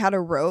out, and they had a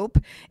rope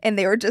and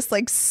they were just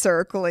like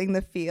circling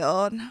the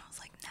field. And I was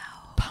like, no.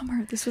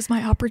 Bummer. This was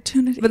my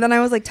opportunity. But then I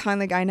was like telling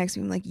the guy next to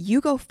me, I'm like,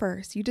 you go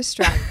first. You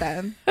distract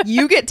them.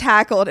 You get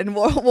tackled and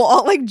we'll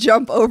all like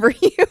jump over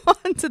you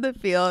onto the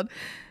field.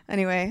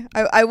 Anyway,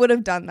 I would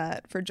have done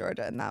that for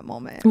Georgia in that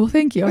moment. Well,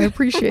 thank you. I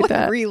appreciate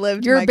that.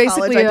 Relived You're my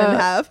basically college I didn't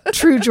have.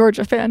 True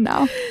Georgia fan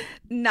now.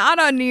 Not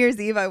on New Year's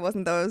Eve. I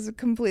wasn't, though. I was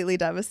completely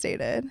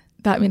devastated.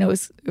 That, I mean, it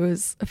was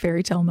a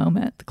fairy tale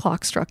moment. The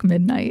clock struck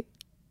midnight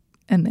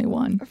and they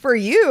won. For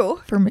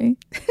you? For me.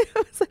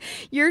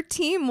 Your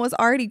team was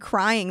already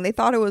crying. They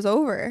thought it was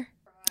over.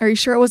 Are you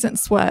sure it wasn't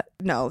sweat?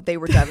 No, they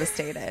were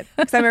devastated.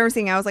 Because I remember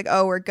seeing, I was like,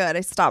 oh, we're good.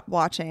 I stopped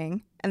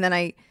watching. And then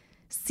I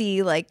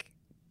see like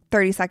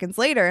 30 seconds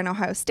later, and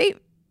Ohio State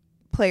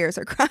players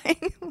are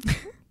crying.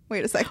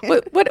 Wait a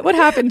second. What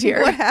happened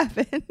here? What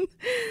happened?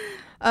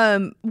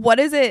 What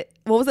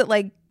was it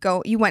like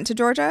you went to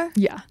Georgia?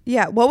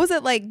 Yeah. What was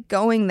it like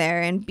going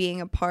there and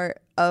being a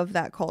part of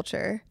that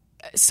culture?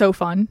 So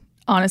fun.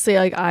 Honestly,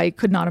 like I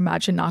could not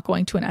imagine not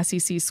going to an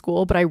SEC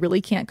school, but I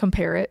really can't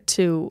compare it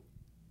to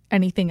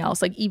anything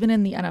else. Like even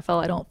in the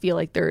NFL, I don't feel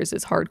like there is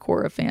as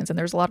hardcore of fans, and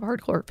there's a lot of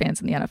hardcore fans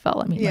in the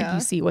NFL. I mean, like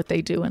you see what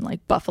they do in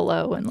like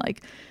Buffalo and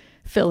like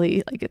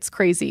Philly, like it's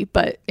crazy.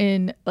 But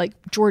in like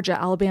Georgia,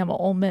 Alabama,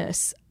 Ole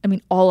Miss, I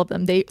mean, all of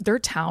them, their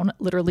town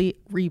literally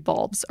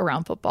revolves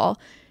around football.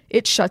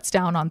 It shuts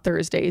down on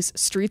Thursdays.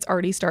 Streets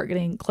already start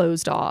getting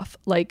closed off.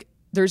 Like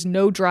there's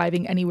no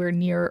driving anywhere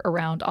near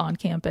around on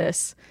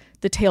campus.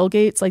 The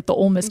tailgates, like the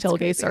Ole Miss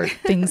tailgates, are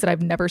things that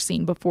I've never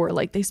seen before.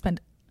 Like they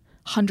spend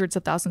hundreds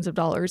of thousands of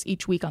dollars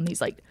each week on these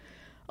like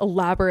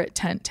elaborate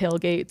tent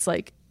tailgates.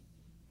 Like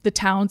the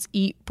towns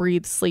eat,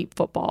 breathe, sleep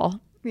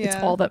football. Yeah. It's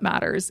all that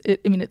matters. I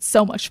mean, it's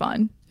so much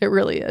fun. It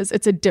really is.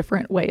 It's a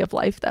different way of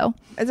life, though.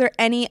 Is there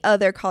any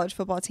other college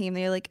football team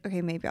that you're like,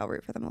 okay, maybe I'll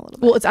root for them a little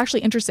bit? Well, it's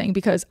actually interesting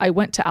because I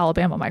went to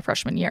Alabama my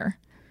freshman year.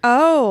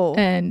 Oh.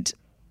 And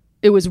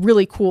it was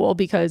really cool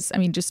because, I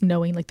mean, just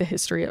knowing like the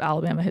history of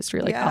Alabama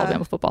history, like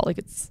Alabama football, like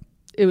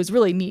it was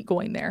really neat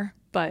going there.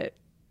 But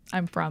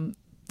I'm from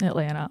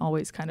Atlanta,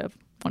 always kind of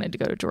wanted to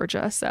go to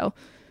Georgia. So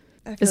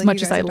as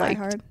much as I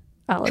liked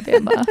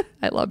Alabama,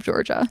 I love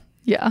Georgia.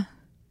 Yeah.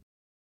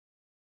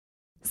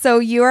 So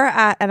you are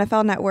at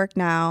NFL Network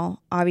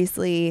now,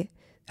 obviously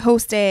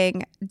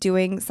hosting,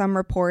 doing some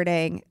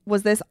reporting.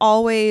 Was this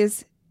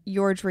always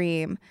your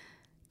dream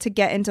to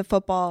get into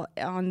football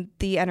on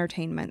the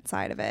entertainment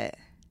side of it?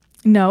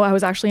 No, I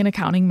was actually an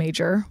accounting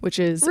major, which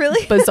is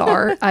really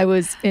bizarre. I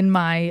was in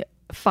my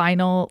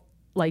final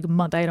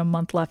month. I had a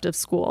month left of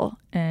school,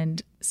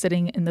 and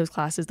sitting in those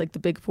classes, like the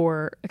big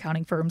four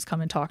accounting firms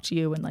come and talk to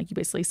you, and like you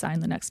basically sign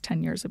the next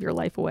 10 years of your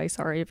life away.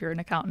 Sorry if you're an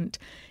accountant.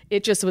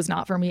 It just was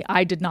not for me.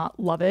 I did not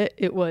love it.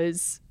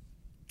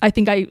 I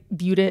think I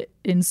viewed it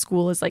in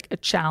school as like a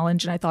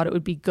challenge, and I thought it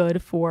would be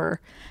good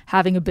for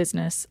having a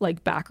business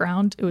like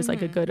background. It was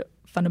like a good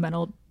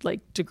fundamental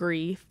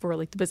degree for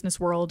like the business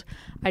world.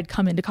 I'd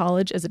come into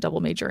college as a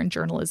double major in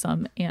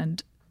journalism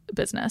and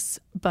business,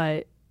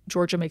 but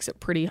Georgia makes it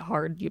pretty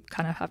hard. You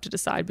kind of have to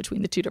decide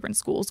between the two different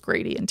schools,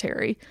 Grady and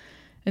Terry.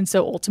 And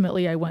so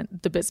ultimately I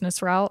went the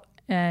business route,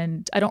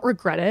 and I don't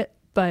regret it,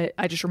 but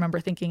I just remember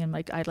thinking, and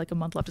like I had like a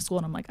month left of school,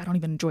 and I'm like, I don't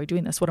even enjoy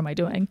doing this. What am I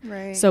doing?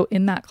 Right. So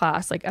in that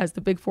class, like as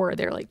the Big Four,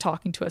 they're like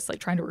talking to us, like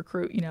trying to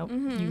recruit,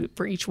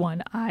 for each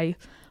one, I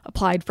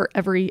applied for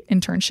every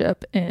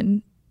internship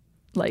in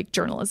like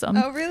journalism.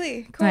 Oh,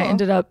 really? Cool. And I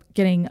ended up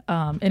getting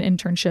an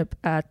internship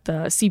at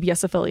the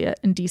CBS affiliate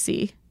in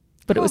DC,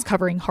 but it was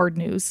covering hard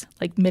news,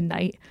 like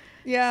midnight.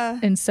 Yeah.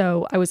 And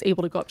so I was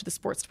able to go up to the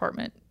sports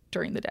department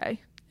during the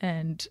day,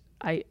 and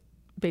I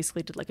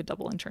basically did like a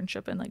double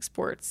internship in like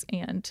sports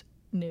and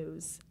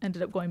news.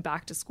 Ended up going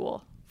back to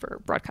school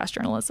for broadcast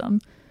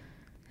journalism.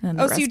 And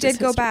so you did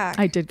go back?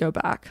 I did go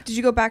back. Did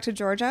you go back to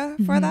Georgia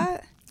for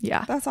that?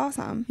 Yeah. That's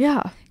awesome.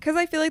 Yeah. Because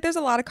I feel like there's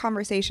a lot of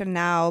conversation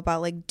now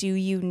about like, do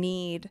you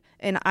need,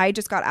 and I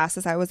just got asked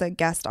this. I was a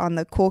guest on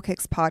the Cool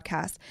Kicks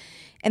podcast,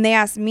 and they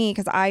asked me,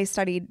 because I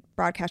studied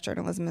broadcast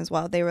journalism as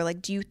well. They were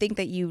like, do you think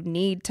that you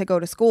need to go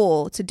to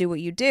school to do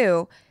what you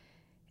do?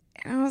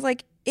 And I was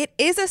like, it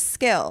is a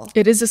skill.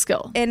 It is a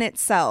skill in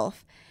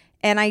itself.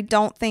 And I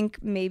don't think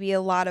maybe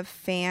a lot of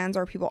fans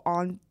or people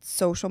on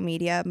social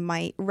media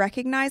might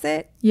recognize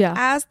it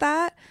as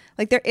that.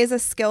 Like there is a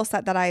skill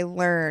set that I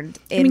learned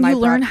in my you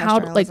learn how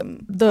to, like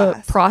the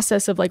class.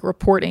 process of like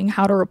reporting,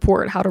 how to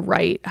report, how to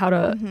write, how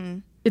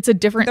to it's a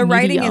different the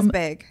medium. Writing is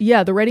big.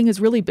 Yeah, the writing is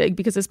really big,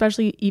 because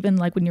especially even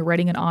like when you're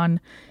writing an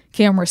on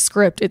camera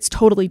script, it's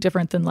totally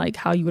different than like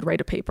how you would write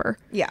a paper.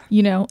 Yeah.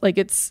 Like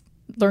it's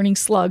learning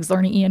slugs,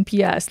 learning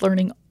ENPS,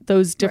 learning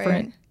those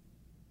different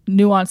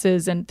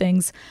nuances and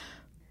things.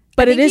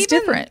 But it is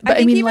different. But I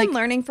mean, even like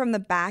learning from the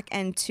back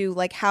end to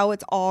like how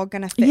it's all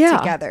going to fit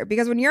together.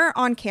 Because when you're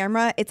on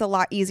camera, it's a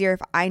lot easier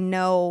if I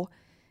know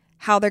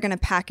how they're going to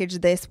package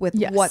this with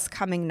what's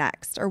coming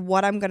next, or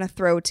what I'm going to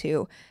throw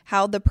to,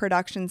 how the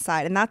production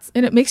side.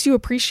 And it makes you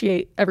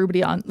appreciate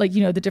everybody on like,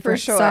 the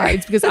different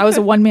sides, because I was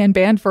a one-man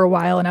band for a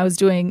while, and I was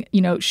doing,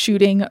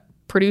 shooting,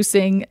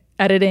 producing,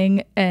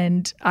 editing,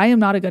 and I am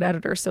not a good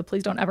editor, so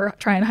please don't ever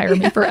try and hire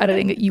me for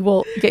editing. You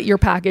will get your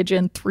package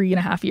in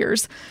 3.5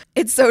 years.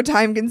 It's so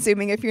time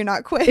consuming if you're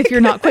not quick.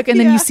 And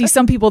then you see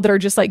some people that are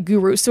just like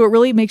gurus, so it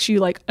really makes you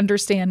like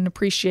understand and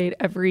appreciate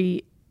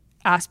every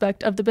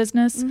aspect of the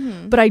business.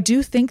 But I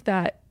do think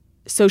that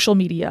social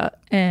media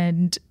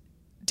and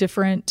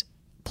different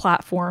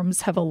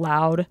platforms have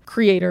allowed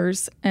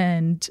creators,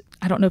 and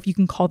I don't know if you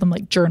can call them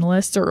like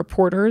journalists or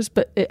reporters,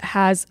 but it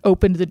has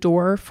opened the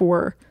door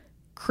for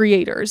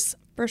creators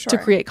to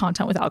create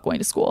content without going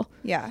to school.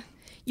 Yeah.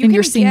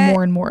 You're seeing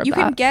more and more of that. You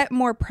can get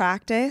more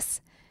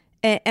practice.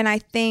 And I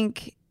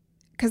think,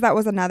 because that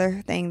was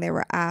another thing they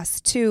were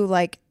asked too,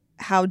 like,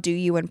 how do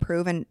you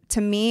improve? And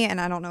to me, and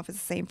I don't know if it's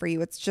the same for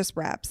you, it's just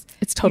reps.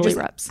 It's totally you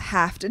just reps.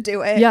 Have to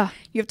do it. Yeah.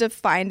 You have to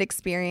find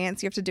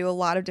experience. You have to do a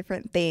lot of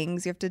different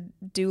things. You have to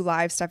do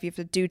live stuff. You have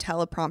to do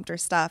teleprompter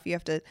stuff. You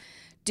have to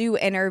do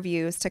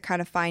interviews to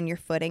kind of find your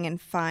footing and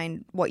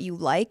find what you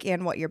like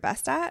and what you're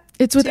best at.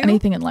 It's with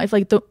anything in life.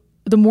 Like the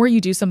more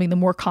you do something, the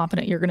more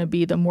confident you're going to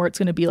be, the more it's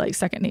going to be like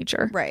second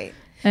nature. Right.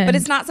 But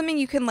it's not something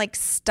you can like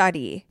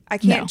study. I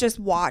can't just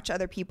watch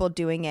other people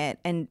doing it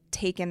and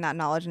take in that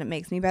knowledge and it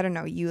makes me better.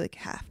 No, you like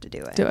have to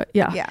do it. Do it.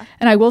 Yeah. Yeah.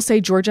 And I will say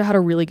Georgia had a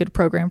really good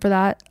program for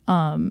that.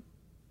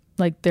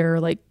 Like their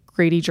like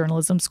Grady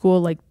journalism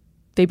school, like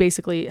they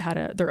basically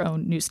had their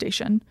own news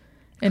station,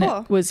 and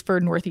it was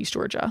for Northeast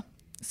Georgia.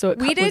 So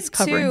we did was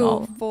covering too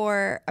all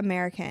for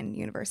American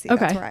University.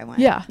 That's where I went.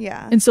 Yeah.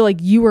 Yeah. And so like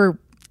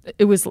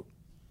it was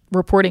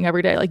reporting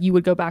every day. Like you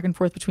would go back and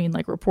forth between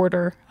like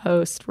reporter,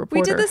 host,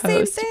 reporter, we did the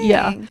host. same thing.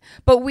 Yeah.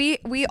 But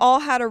we all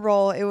had a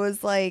role. It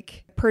was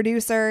like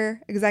producer,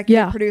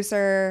 executive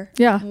producer.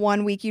 Yeah.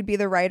 1 week you'd be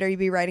the writer, you'd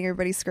be writing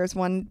everybody's scripts.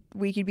 1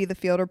 week you'd be the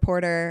field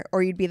reporter,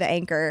 or you'd be the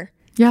anchor.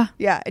 Yeah.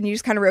 Yeah. And you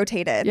just kind of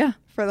rotated. Yeah.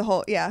 For the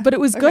whole, But it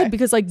was good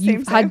because like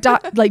you had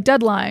like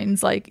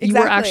deadlines, like you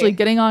were actually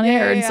getting on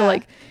air. And so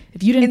like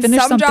if you didn't finish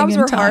something some jobs in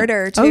were time,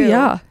 harder too. Oh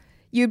yeah.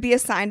 You'd be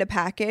assigned a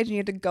package and you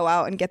had to go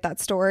out and get that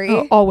story.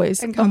 Oh,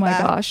 always. And Oh my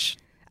back. gosh.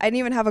 I didn't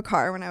even have a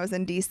car when I was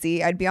in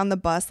DC. I'd be on the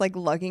bus like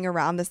lugging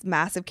around this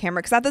massive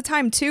camera, because at the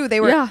time too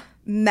they were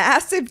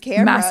massive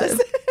cameras. Massive.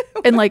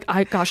 And like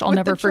I'll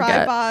never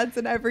forget tripods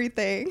and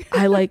everything.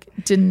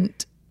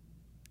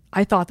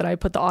 I thought that I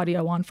put the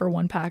audio on for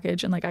one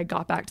package, and like I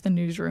got back to the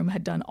newsroom,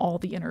 had done all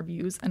the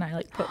interviews, and I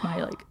like put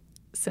my like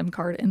SIM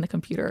card in the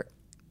computer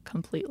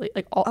completely.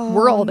 Like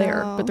we're all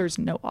there, but there's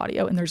no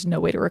audio and there's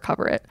no way to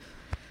recover it.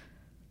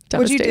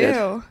 What'd you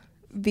do?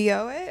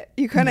 VO it?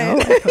 You couldn't. No,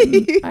 I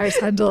couldn't. I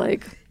just had to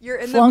like you're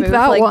in flunk the booth,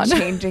 that like one.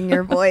 Changing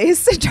your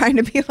voice, trying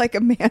to be like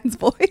a man's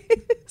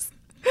voice.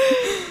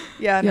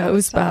 Yeah, it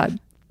was bad.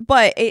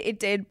 But it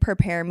did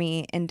prepare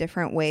me in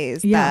different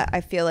ways that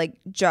I feel like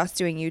just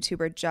doing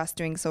YouTube or just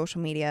doing social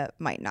media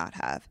might not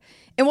have.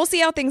 And we'll see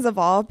how things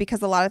evolve,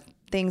 because a lot of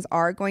things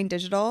are going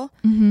digital.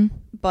 Mm-hmm.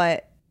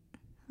 But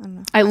I don't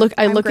know. I look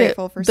at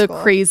the school.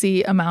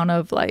 Crazy amount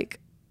of like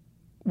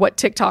what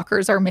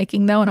TikTokers are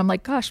making though. And I'm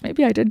like, gosh,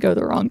 maybe I did go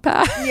the wrong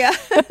path. Yeah.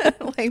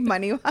 Like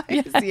money wise.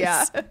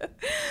 Yes. Yeah.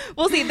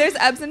 We'll see. There's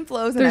ebbs and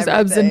flows. There's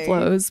ebbs and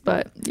flows,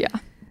 but yeah.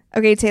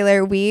 Okay,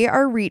 Taylor, we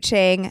are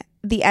reaching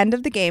the end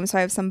of the game. So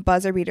I have some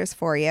buzzer beaters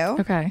for you.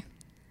 Okay.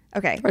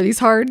 Okay. Are these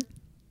hard?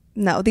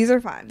 No, these are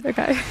fun.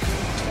 Okay.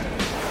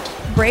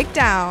 Break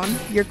down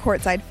your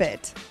courtside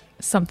fit.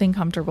 Something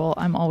comfortable.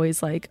 I'm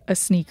always like a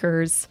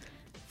sneakers,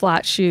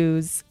 flat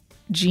shoes,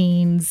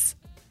 jeans,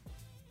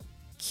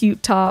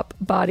 cute top,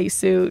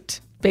 bodysuit,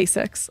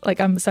 basics. Like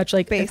I'm such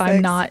like Basics. If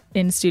I'm not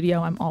in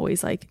studio, I'm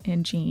always like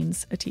in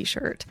jeans, a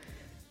t-shirt,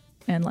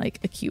 and like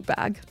a cute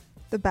bag.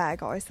 The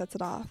bag always sets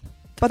it off.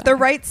 But the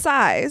right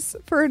size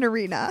for an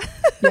arena.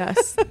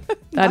 Yes.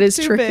 That is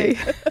tricky.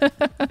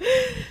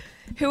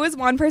 Who is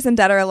one person,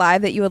 dead or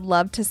alive, that you would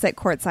love to sit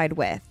courtside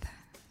with?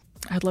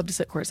 I'd love to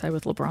sit courtside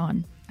with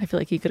LeBron. I feel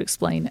like he could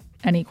explain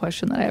any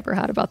question that I ever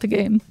had about the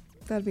game.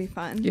 That'd be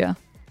fun. Yeah.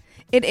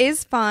 It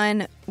is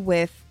fun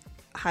with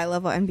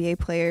high-level NBA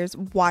players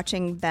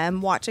watching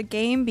them watch a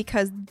game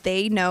because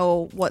they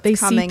know what's They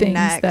coming see things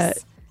next.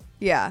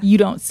 that you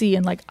don't see.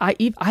 And like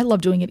I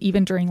love doing it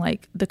even during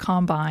like the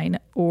combine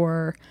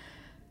or,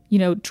 you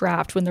know,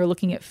 draft when they're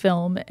looking at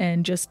film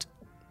and just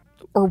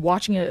or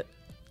watching a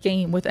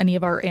game with any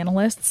of our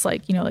analysts,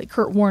 like, you know, like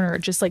Kurt Warner,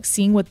 just like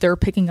seeing what they're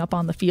picking up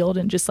on the field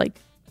and just like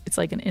it's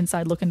like an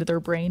inside look into their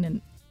brain.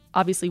 And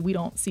obviously we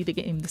don't see the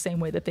game the same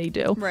way that they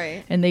do.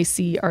 Right. And they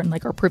see are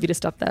like our privy to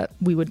stuff that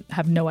we would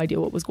have no idea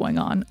what was going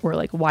on or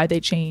like why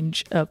they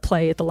change a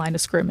play at the line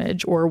of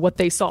scrimmage or what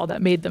they saw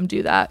that made them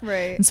do that.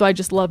 Right. And so I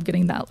just love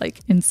getting that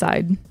like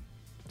inside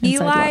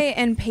Eli look.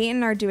 and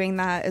Peyton are doing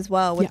that as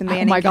well with the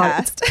Manning oh my God,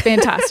 cast. it's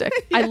fantastic.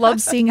 I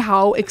love seeing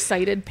how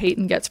excited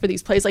Peyton gets for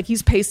these plays. Like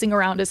he's pacing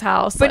around his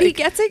house. But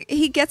like,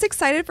 he gets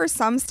excited for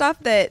some stuff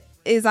that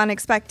is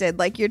unexpected,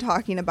 like you're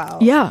talking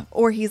about. Yeah.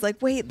 Or he's like,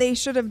 wait, they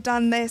should have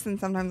done this. And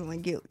sometimes I'm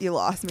like, you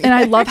lost me. And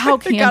I love how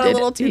candid got a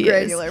little too he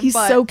granular. is. He's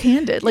but so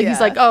candid. Like he's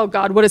like, oh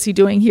God, what is he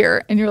doing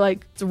here? And you're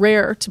like, it's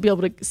rare to be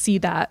able to see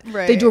that.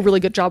 Right. They do a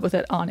really good job with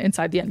it on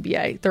Inside the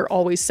NBA. They're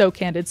always so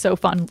candid, so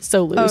fun,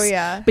 so loose. Oh,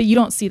 yeah. But you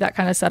don't see that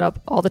kind of setup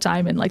all the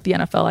time in like the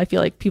NFL. I feel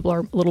like people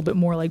are a little bit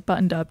more like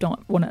buttoned up,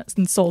 don't want to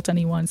insult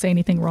anyone, say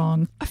anything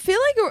wrong. I feel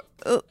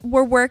like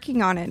we're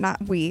working on it,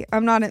 not we.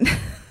 I'm not in...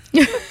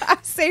 I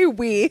say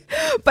we,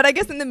 but I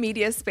guess in the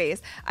media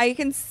space, I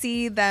can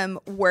see them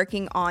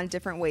working on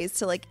different ways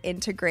to like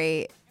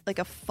integrate like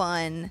a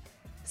fun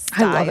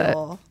style I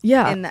love it.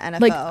 Yeah. in the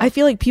NFL. Like I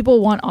feel like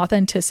people want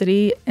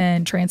authenticity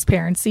and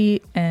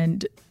transparency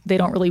and they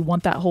don't really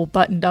want that whole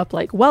buttoned up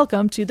like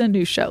welcome to the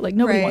new show. Like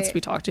nobody wants to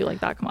be talked to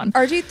like that. Come on.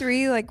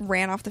 RG3 like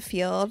ran off the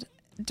field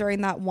during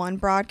that one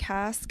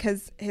broadcast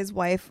because his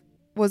wife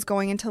was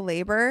going into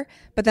labor,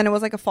 but then it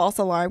was like a false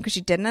alarm because she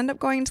didn't end up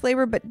going into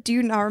labor. But do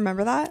you not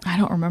remember that? I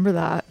don't remember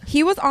that.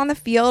 He was on the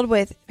field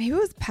with, maybe it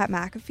was Pat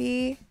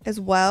McAfee as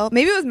well.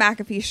 Maybe it was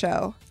McAfee's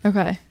show.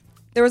 Okay.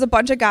 There was a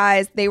bunch of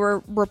guys, they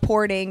were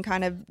reporting,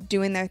 kind of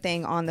doing their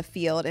thing on the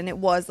field, and it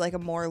was like a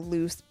more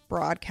loose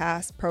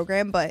broadcast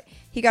program, but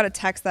he got a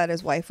text that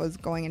his wife was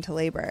going into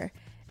labor.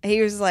 And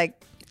he was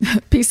like,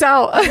 peace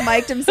out.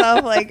 mic'd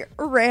himself, like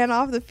ran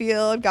off the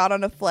field, got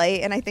on a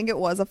flight, and I think it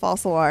was a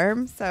false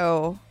alarm.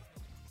 So,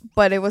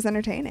 but it was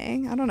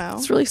entertaining. I don't know.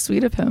 It's really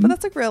sweet of him. But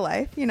that's like real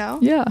life, you know?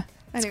 Yeah.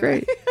 It's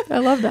Anyway. great. I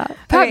love that.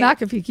 Pat Okay.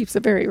 McAfee keeps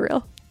it very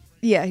real.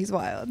 Yeah, he's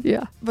wild.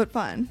 Yeah. But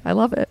fun. I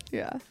love it.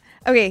 Yeah.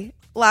 Okay,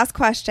 last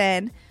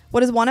question.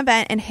 What is one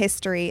event in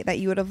history that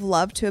you would have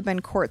loved to have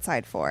been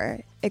courtside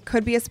for? It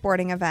could be a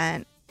sporting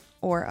event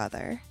or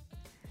other.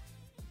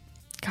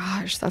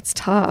 Gosh, that's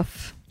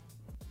tough.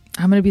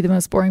 I'm going to be the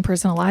most boring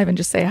person alive and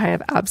just say I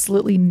have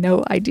absolutely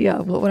no idea.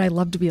 What would I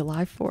love to be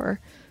alive for?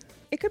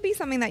 It could be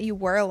something that you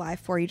were alive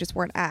for, you just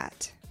weren't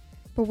at.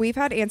 But we've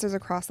had answers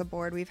across the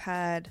board. We've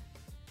had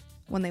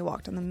when they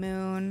walked on the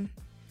moon.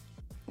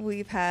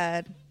 We've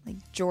had like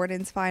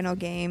Jordan's final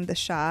game, the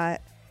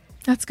shot.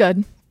 That's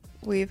good.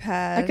 We've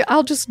had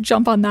I'll just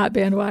jump on that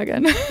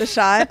bandwagon. the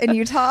shot in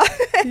Utah.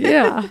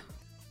 Yeah.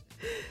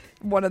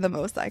 One of the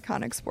most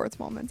iconic sports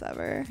moments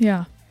ever.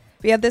 Yeah.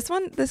 But yeah, this is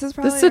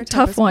probably This is a our tough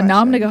toughest one.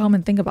 Now I'm going to question. go home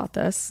and think about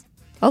this.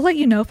 I'll let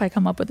you know if I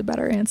come up with a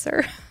better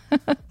answer.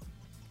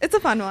 It's a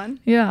fun one.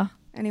 Yeah.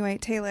 Anyway,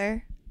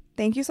 Taylor,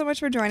 thank you so much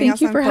for joining us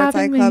Thank you on for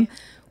having Courtside Club. me.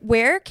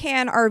 Where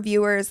can our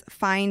viewers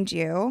find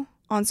you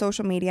on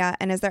social media?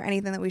 And is there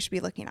anything that we should be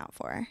looking out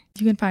for?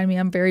 You can find me.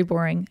 I'm very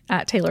boring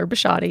at Taylor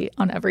Bisciotti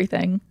on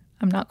everything.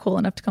 I'm not cool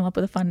enough to come up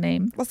with a fun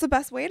name. What's the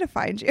best way to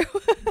find you?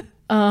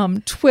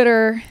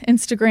 Twitter,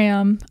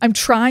 Instagram. I'm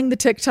trying the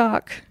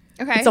TikTok.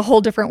 Okay. It's a whole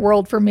different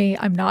world for me.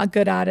 I'm not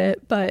good at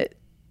it, but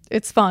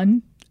it's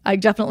fun. I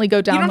definitely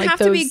go down You don't like have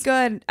those. to be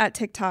good at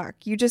TikTok.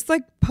 You just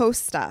like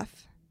post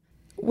stuff.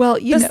 Well,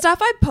 The stuff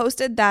I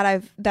posted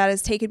that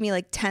has taken me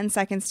like 10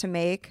 seconds to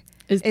make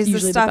is the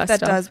usually stuff best that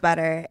does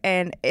better.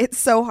 And it's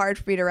so hard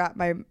for me to wrap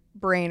my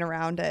brain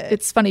around it.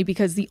 It's funny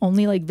because the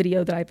only like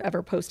video that I've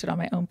ever posted on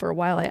my own for a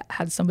while, I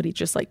had somebody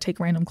just like take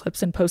random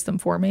clips and post them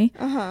for me.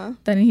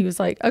 Then he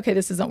was like, okay,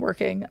 this isn't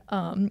working.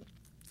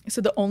 So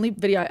the only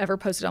video I ever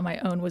posted on my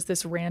own was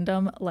this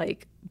random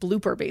like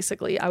blooper.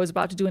 Basically, I was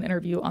about to do an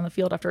interview on the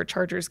field after a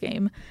Chargers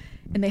game,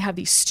 and they have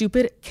these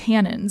stupid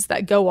cannons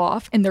that go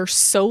off, and they're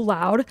so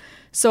loud.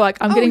 So like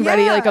I'm getting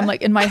ready, like I'm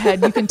like in my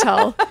head, you can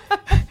tell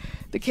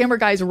the camera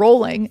guy's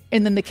rolling,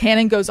 and then the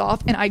cannon goes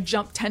off, and I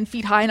jump 10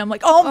 feet high, and I'm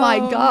like, oh my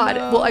God.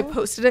 No. Well, I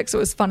posted it because it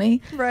was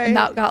funny. Right. And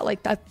that got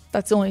like that.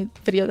 That's the only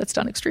video that's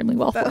done extremely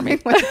well for me.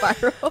 Went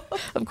viral.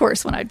 Of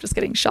course, when I'm just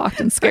getting shocked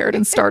and scared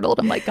and startled,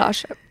 I'm like,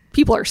 gosh,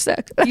 people are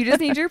sick. You just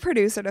need your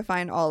producer to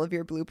find all of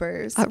your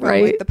bloopers from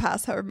right? like the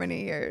past however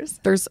many years.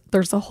 There's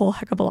a whole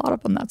heck of a lot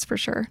of them, that's for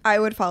sure. I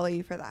would follow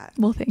you for that.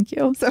 Well, thank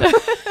you. So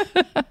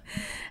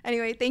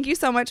anyway, thank you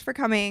so much for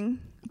coming.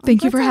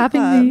 Thank you for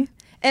having me.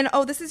 And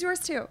this is yours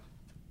too.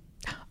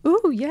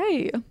 Ooh,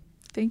 yay.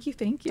 Thank you.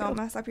 Don't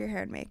mess up your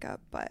hair and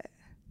makeup, but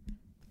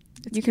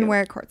you can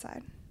wear it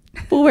courtside.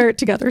 We'll wear it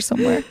together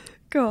somewhere.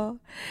 Cool.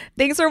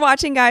 Thanks for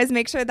watching, guys.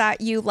 Make sure that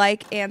you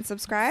like and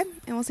subscribe,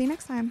 and we'll see you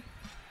next time.